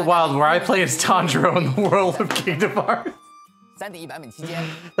Genshin of the Wild, where I play as Tanjiro in the world of Kingdom Hearts. 3.1版本期间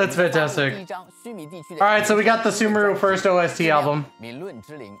That's fantastic. Alright, so we got the Sumeru first OST album. 名论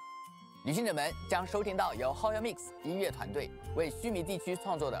之灵，旅行者们将收听到由 HOYOVERSE 音乐团队为须弥地区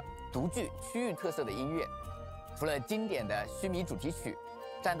创作的独具区域特色的音乐。除了经典的须弥主题曲、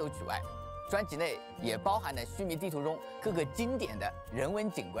战斗曲外，专辑内也包含了须弥地图中各个经典的人文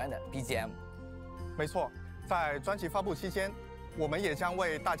景观的 BGM。没错，在专辑发布期间，我们也将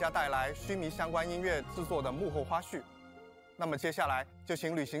为大家带来须弥相关音乐制作的幕后花絮。那么接下来就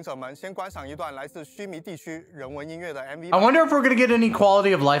请旅行者们先观赏一段来自须弥地区人文音乐的 MV。I wonder if we're gonna get any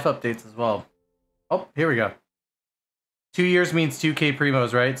quality of life updates as well. Oh, here we go. 2 years means 2K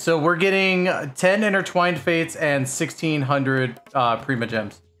primos, right? So we're getting 10 intertwined fates and 1,600 prima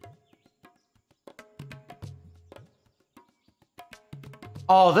gems.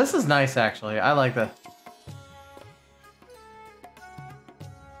 Oh, this is nice, actually. I like that.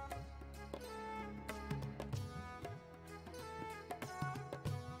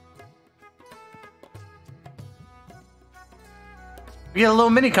 We get a little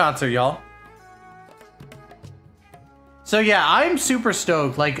mini concert, y'all. So yeah, I'm super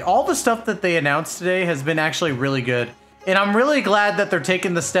stoked. Like, all the stuff that they announced today has been actually really good. And I'm really glad that they're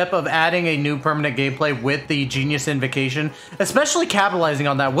taking the step of adding a new permanent gameplay with the Genius Invocation, especially capitalizing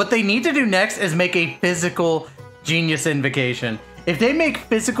on that. What they need to do next is make a physical Genius Invocation. If they make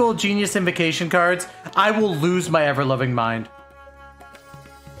physical Genius Invocation cards, I will lose my ever-loving mind.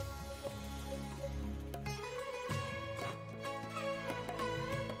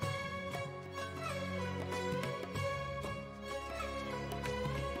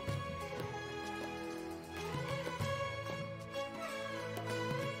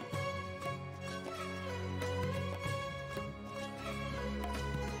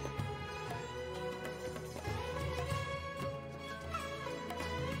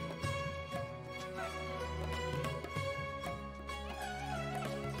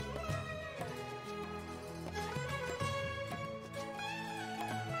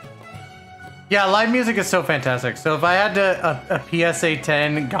 Yeah, live music is so fantastic. So if I had a PSA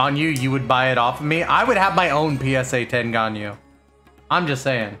 10 Ganyu, you would buy it off of me. I would have my own PSA 10 Ganyu. I'm just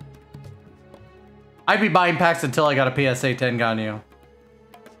saying. I'd be buying packs until I got a PSA 10 Ganyu.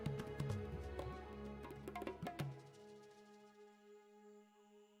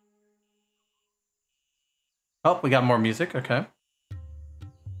 Oh, we got more music. Okay.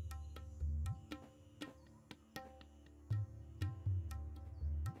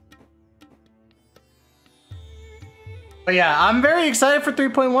 But yeah, I'm very excited for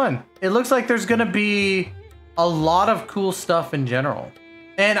 3.1. It looks like there's gonna be a lot of cool stuff in general.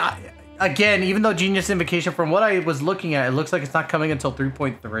 And again, even though Genius Invocation, from what I was looking at, it looks like it's not coming until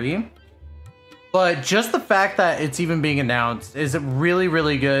 3.3. But just the fact that it's even being announced is really,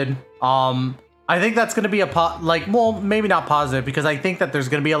 really good. I think that's going to be well, maybe not positive, because I think that there's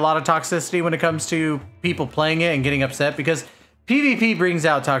going to be a lot of toxicity when it comes to people playing it and getting upset, because PvP brings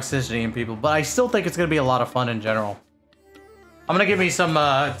out toxicity in people, but I still think it's going to be a lot of fun in general. I'm going to give me some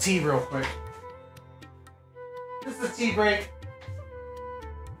tea real quick. This is a tea break.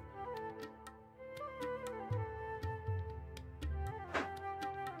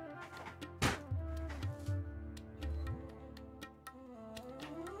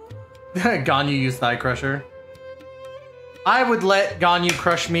 Ganyu used thigh crusher. I would let Ganyu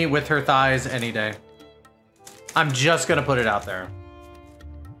crush me with her thighs any day. I'm just gonna put it out there.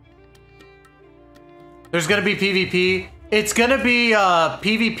 There's gonna be PvP. It's gonna be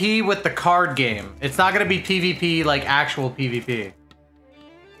PvP with the card game. It's not gonna be PvP like actual PvP.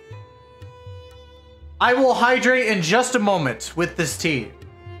 I will hydrate in just a moment with this tea.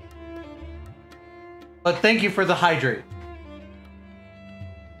 But thank you for the hydrate.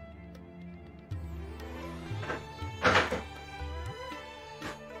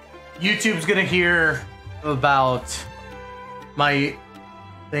 YouTube's gonna hear about my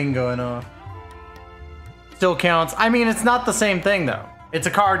thing going on. Still counts. I mean, it's not the same thing though. It's a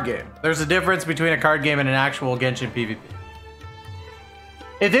card game. There's a difference between a card game and an actual Genshin PvP.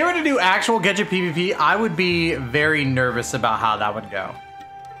 If they were to do actual Genshin PvP, I would be very nervous about how that would go.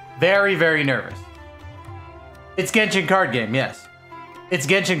 Very, very nervous. It's Genshin card game, yes. It's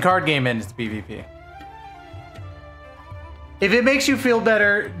Genshin card game and it's PvP. If it makes you feel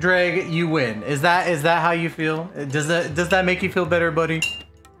better, Dreg, you win. Is that how you feel? Does that make you feel better, buddy?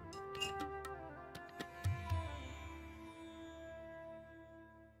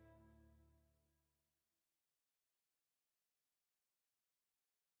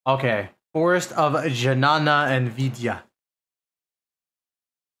 Okay. Forest of Janana and Vidya.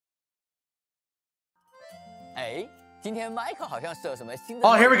 哎，今天 Mika 好像是有什么新的。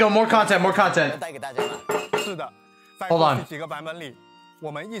 Oh, here we go. More content. More content. 带给大家吗？是的，在 Hold 过 on. 去几个版本里，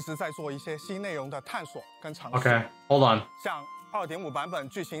我们一直在做一些新内容的探索跟尝试。 Okay. Hold on. 像 2.5 版本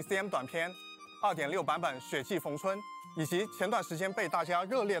剧情 CM 短片，2.6 版本雪季逢春，以及前段时间被大家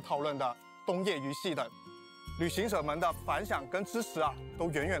热烈讨论的冬夜鱼戏等。 旅行者们的反响跟支持啊，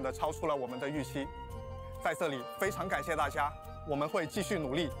都远远的超出了我们的预期。在这里非常感谢大家，我们会继续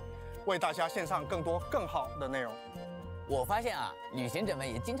努力，为大家献上更多更好的内容。我发现啊，旅行者们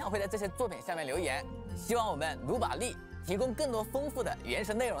也经常会在这些作品下面留言，希望我们努把力，提供更多丰富的原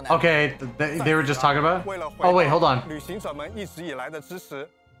神内容呢。Okay, they were just talking about. Oh wait, hold on. 旅行者们一直以来的支持，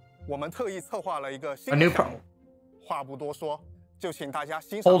我们特意策划了一个新 A 的 new 项目。话不多说。 就请大家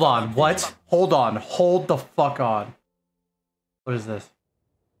欣赏。 Hold on, what? Hold on, hold the fuck on. What is this?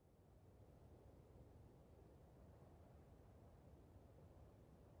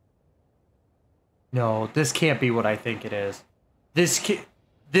 No, this can't be what I think it is. This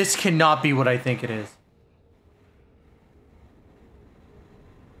cannot be what I think it is.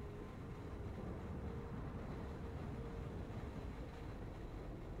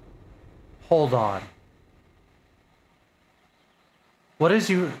 Hold on. What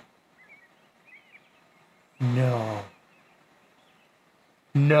is you? No.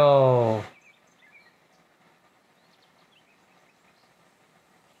 No.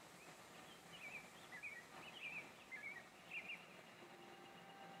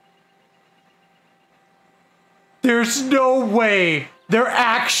 There's no way they're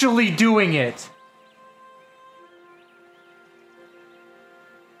actually doing it.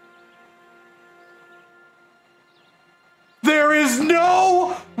 There is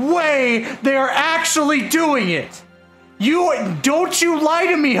no way they are actually doing it. Don't you lie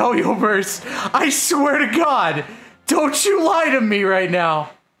to me, HOYOVERSE. I swear to God. Don't you lie to me right now.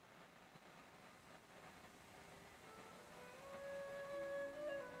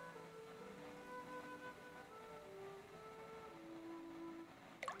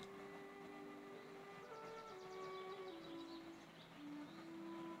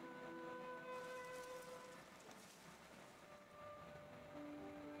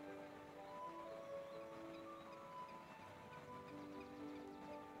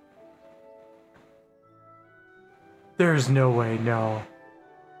 There's no way, no.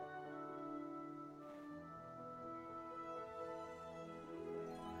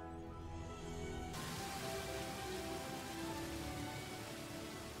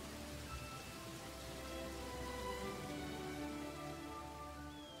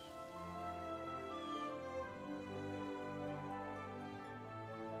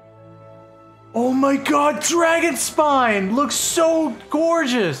 Oh my god, Dragon Spine looks so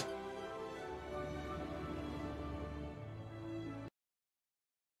gorgeous.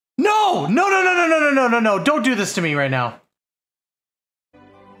 No! No, no, no, no, no, no, no, no, no. Don't do this to me right now.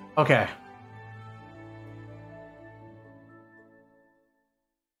 Okay.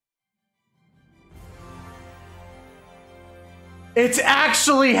 It's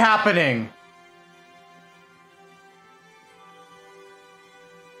actually happening.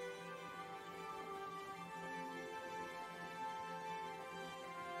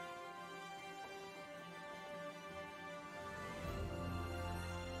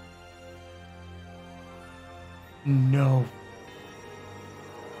 No.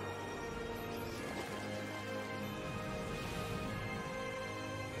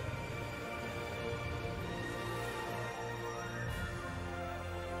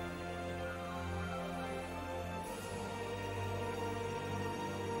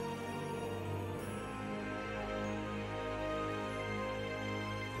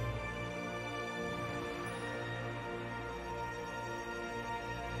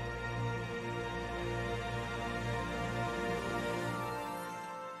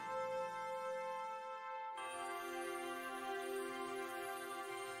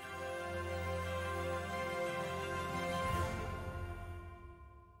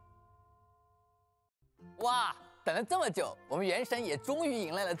哇，等了这么久，我们原神也终于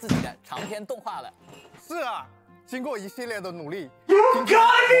迎来了自己的长篇动画了。是啊，经过一系列的努力，今天我们很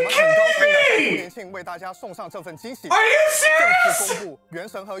高兴的在周年庆为大家送上这份惊喜，正式公布原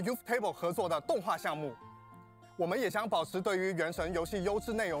神和 Ufotable 合作的动画项目。我们也将保持对于原神游戏优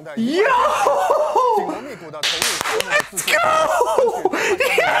质内容的紧锣密鼓的投入项目的制作，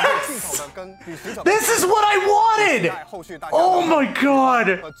进口的跟旅行者。This is what I wanted. Oh my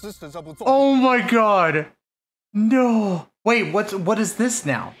god. 和支持这部作品。 Oh my god. No. Wait, what is this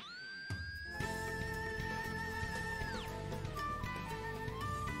now?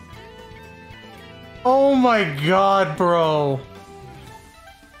 Oh my god, bro.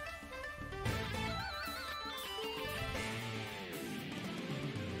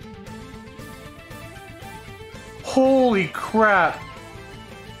 Holy crap.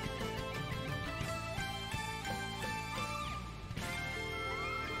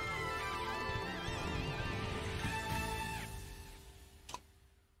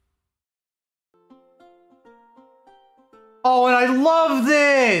 Oh, and I love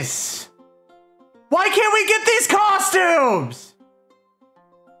this. Why can't we get these costumes?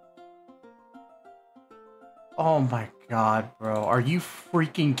 Oh my god, bro. Are you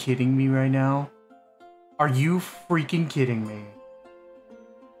freaking kidding me right now? Are you freaking kidding me?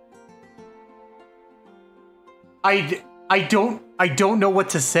 I don't know what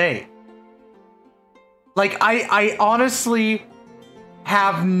to say. Like, I honestly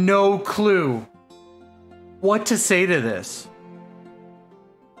have no clue what to say to this.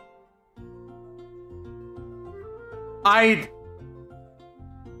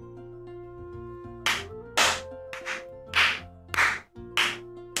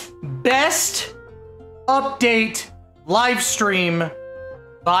 Best update live stream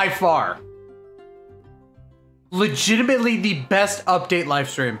by far. Legitimately the best update live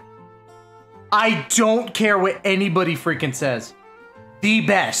stream. I don't care what anybody freaking says. The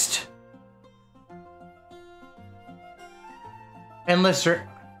best. And listen.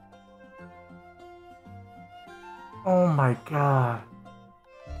 Oh my god.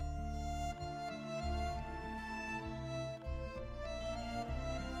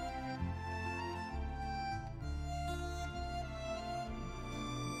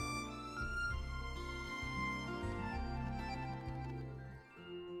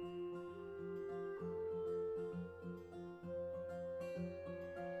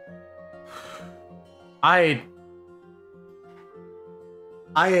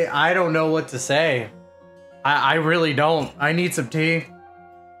 I don't know what to say. I really don't. I need some tea.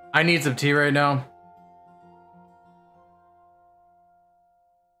 I need some tea right now.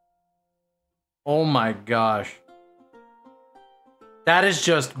 Oh my gosh. That is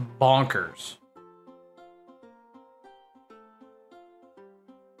just bonkers.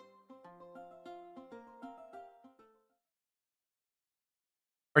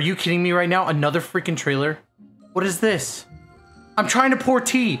 Are you kidding me right now? Another freaking trailer? What is this? I'm trying to pour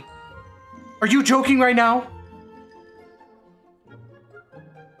tea. Are you joking right now?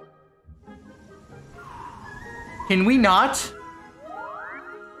 Can we not?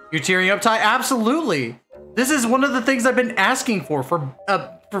 You're tearing up, Ty? Absolutely. This is one of the things I've been asking for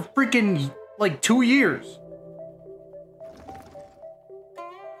freaking like 2 years.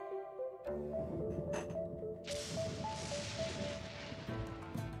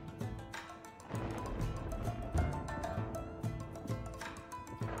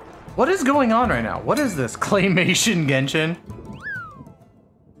 What is going on right now? What is this? Claymation Genshin?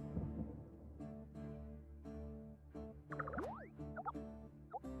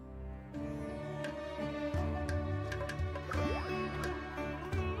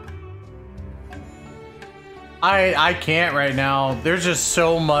 I can't right now. There's just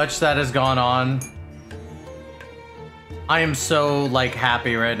so much that has gone on. I am so, like,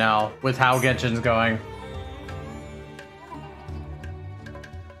 happy right now with how Genshin's going.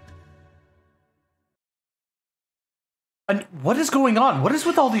 And what is going on? What is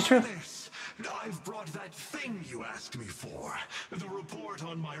with all these trailers? I've brought that thing you asked me for. The report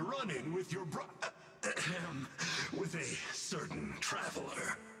on my run-in with your with a certain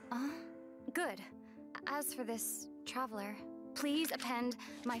traveler. Good. As for this traveler, please append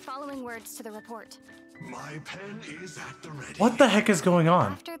my following words to the report. My pen is at the ready. What the heck is going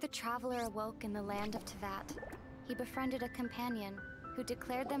on? After the traveler awoke in the land of Tevat, he befriended a companion who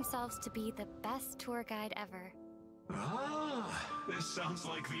declared themselves to be the best tour guide ever. Ah, this sounds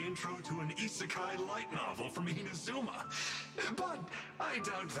like the intro to an isekai light novel from Inazuma. But I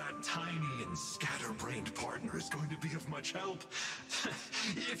doubt that tiny and scatterbrained partner is going to be of much help.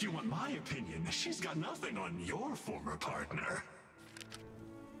 If you want my opinion, she's got nothing on your former partner.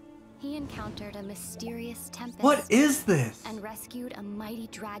 He encountered a mysterious tempest. What is this? And rescued a mighty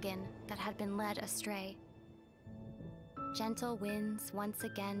dragon that had been led astray. Gentle winds once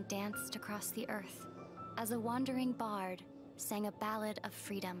again danced across the earth as a wandering bard sang a ballad of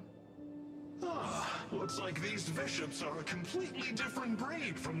freedom. Ah, looks like these bishops are a completely different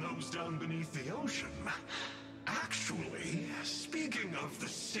breed from those down beneath the ocean. Actually, speaking of the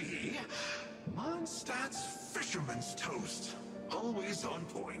sea, Mondstadt's fisherman's toast, always on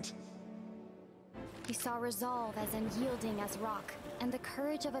point. He saw resolve as unyielding as rock, and the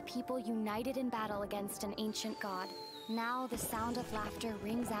courage of a people united in battle against an ancient god. Now the sound of laughter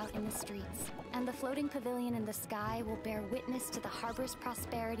rings out in the streets, and the floating pavilion in the sky will bear witness to the harbor's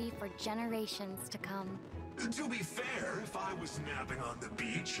prosperity for generations to come. To be fair, if I was napping on the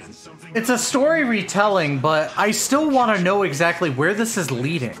beach and something... It's a story retelling, but I still want to know exactly where this is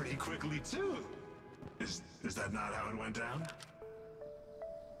leading. Pretty quickly too. Is that not how it went down?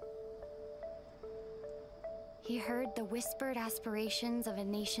 He heard the whispered aspirations of a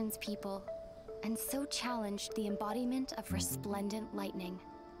nation's people, and so challenged the embodiment of resplendent lightning.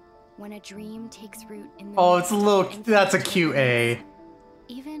 When a dream takes root in the... Oh, it's a little... That's a cute A.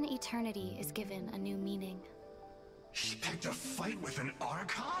 Even eternity is given a new meaning. He picked a fight with an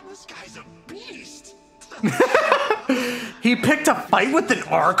Archon? This guy's a beast! He picked a fight with an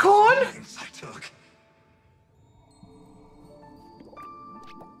Archon? I took.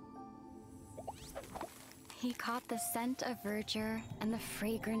 He caught the scent of verdure and the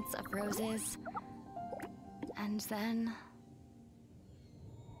fragrance of roses. And then...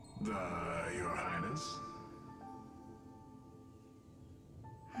 Your Highness?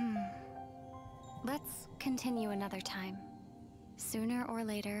 Let's continue another time. Sooner or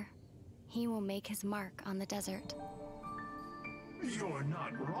later, he will make his mark on the desert. You're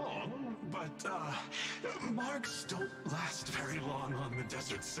not wrong, but, marks don't last very long on the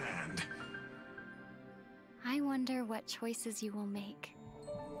desert sand. I wonder what choices you will make.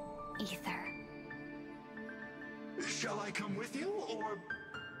 Ether. Shall I come with you, or...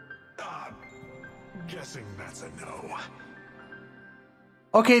 guessing that's a no.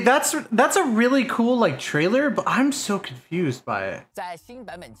 Okay, that's a really cool, like, trailer, but I'm so confused by it. 在新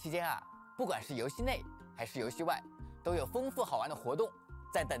版本期间啊，不管是游戏内还是游戏外，都有丰富好玩的活动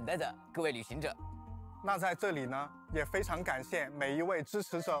在等待着各位旅行者。那在这里呢，也非常感谢每一位支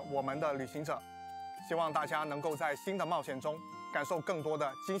持着我们的旅行者，希望大家能够在新的冒险中感受更多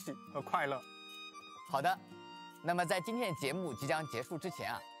的惊喜和快乐。好的，那么在今天的节目即将结束之前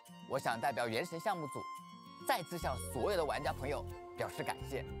啊，我想代表原神项目组再次向所有的玩家朋友表示感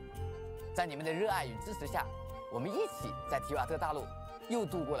谢。在你们的热爱与支持下，我们一起在提瓦特大陆又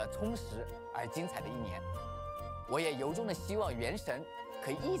度过了充实而精彩的一年。我也由衷的希望原神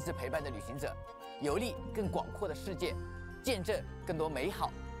可以一直陪伴着旅行者，游历更广阔的世界，见证更多美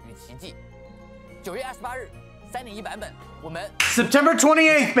好与奇迹。9月28日3.1版本，我们 September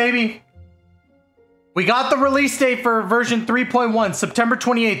 28th, baby. We got the release date for version 3.1, September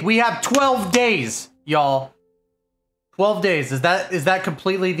 28th. We have 12 days, y'all. 12 days. Is that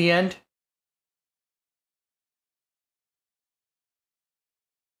completely the end?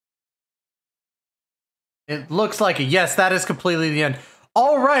 It looks like it. Yes, that is completely the end.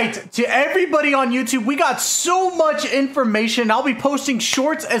 All right, to everybody on YouTube, we got so much information. I'll be posting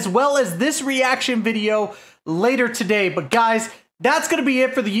shorts as well as this reaction video later today. But guys, that's going to be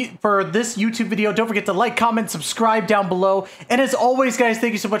it for this YouTube video. Don't forget to like, comment, subscribe down below. And as always, guys,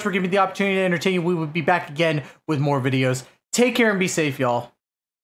 thank you so much for giving me the opportunity to entertain you. We will be back again with more videos. Take care and be safe, y'all.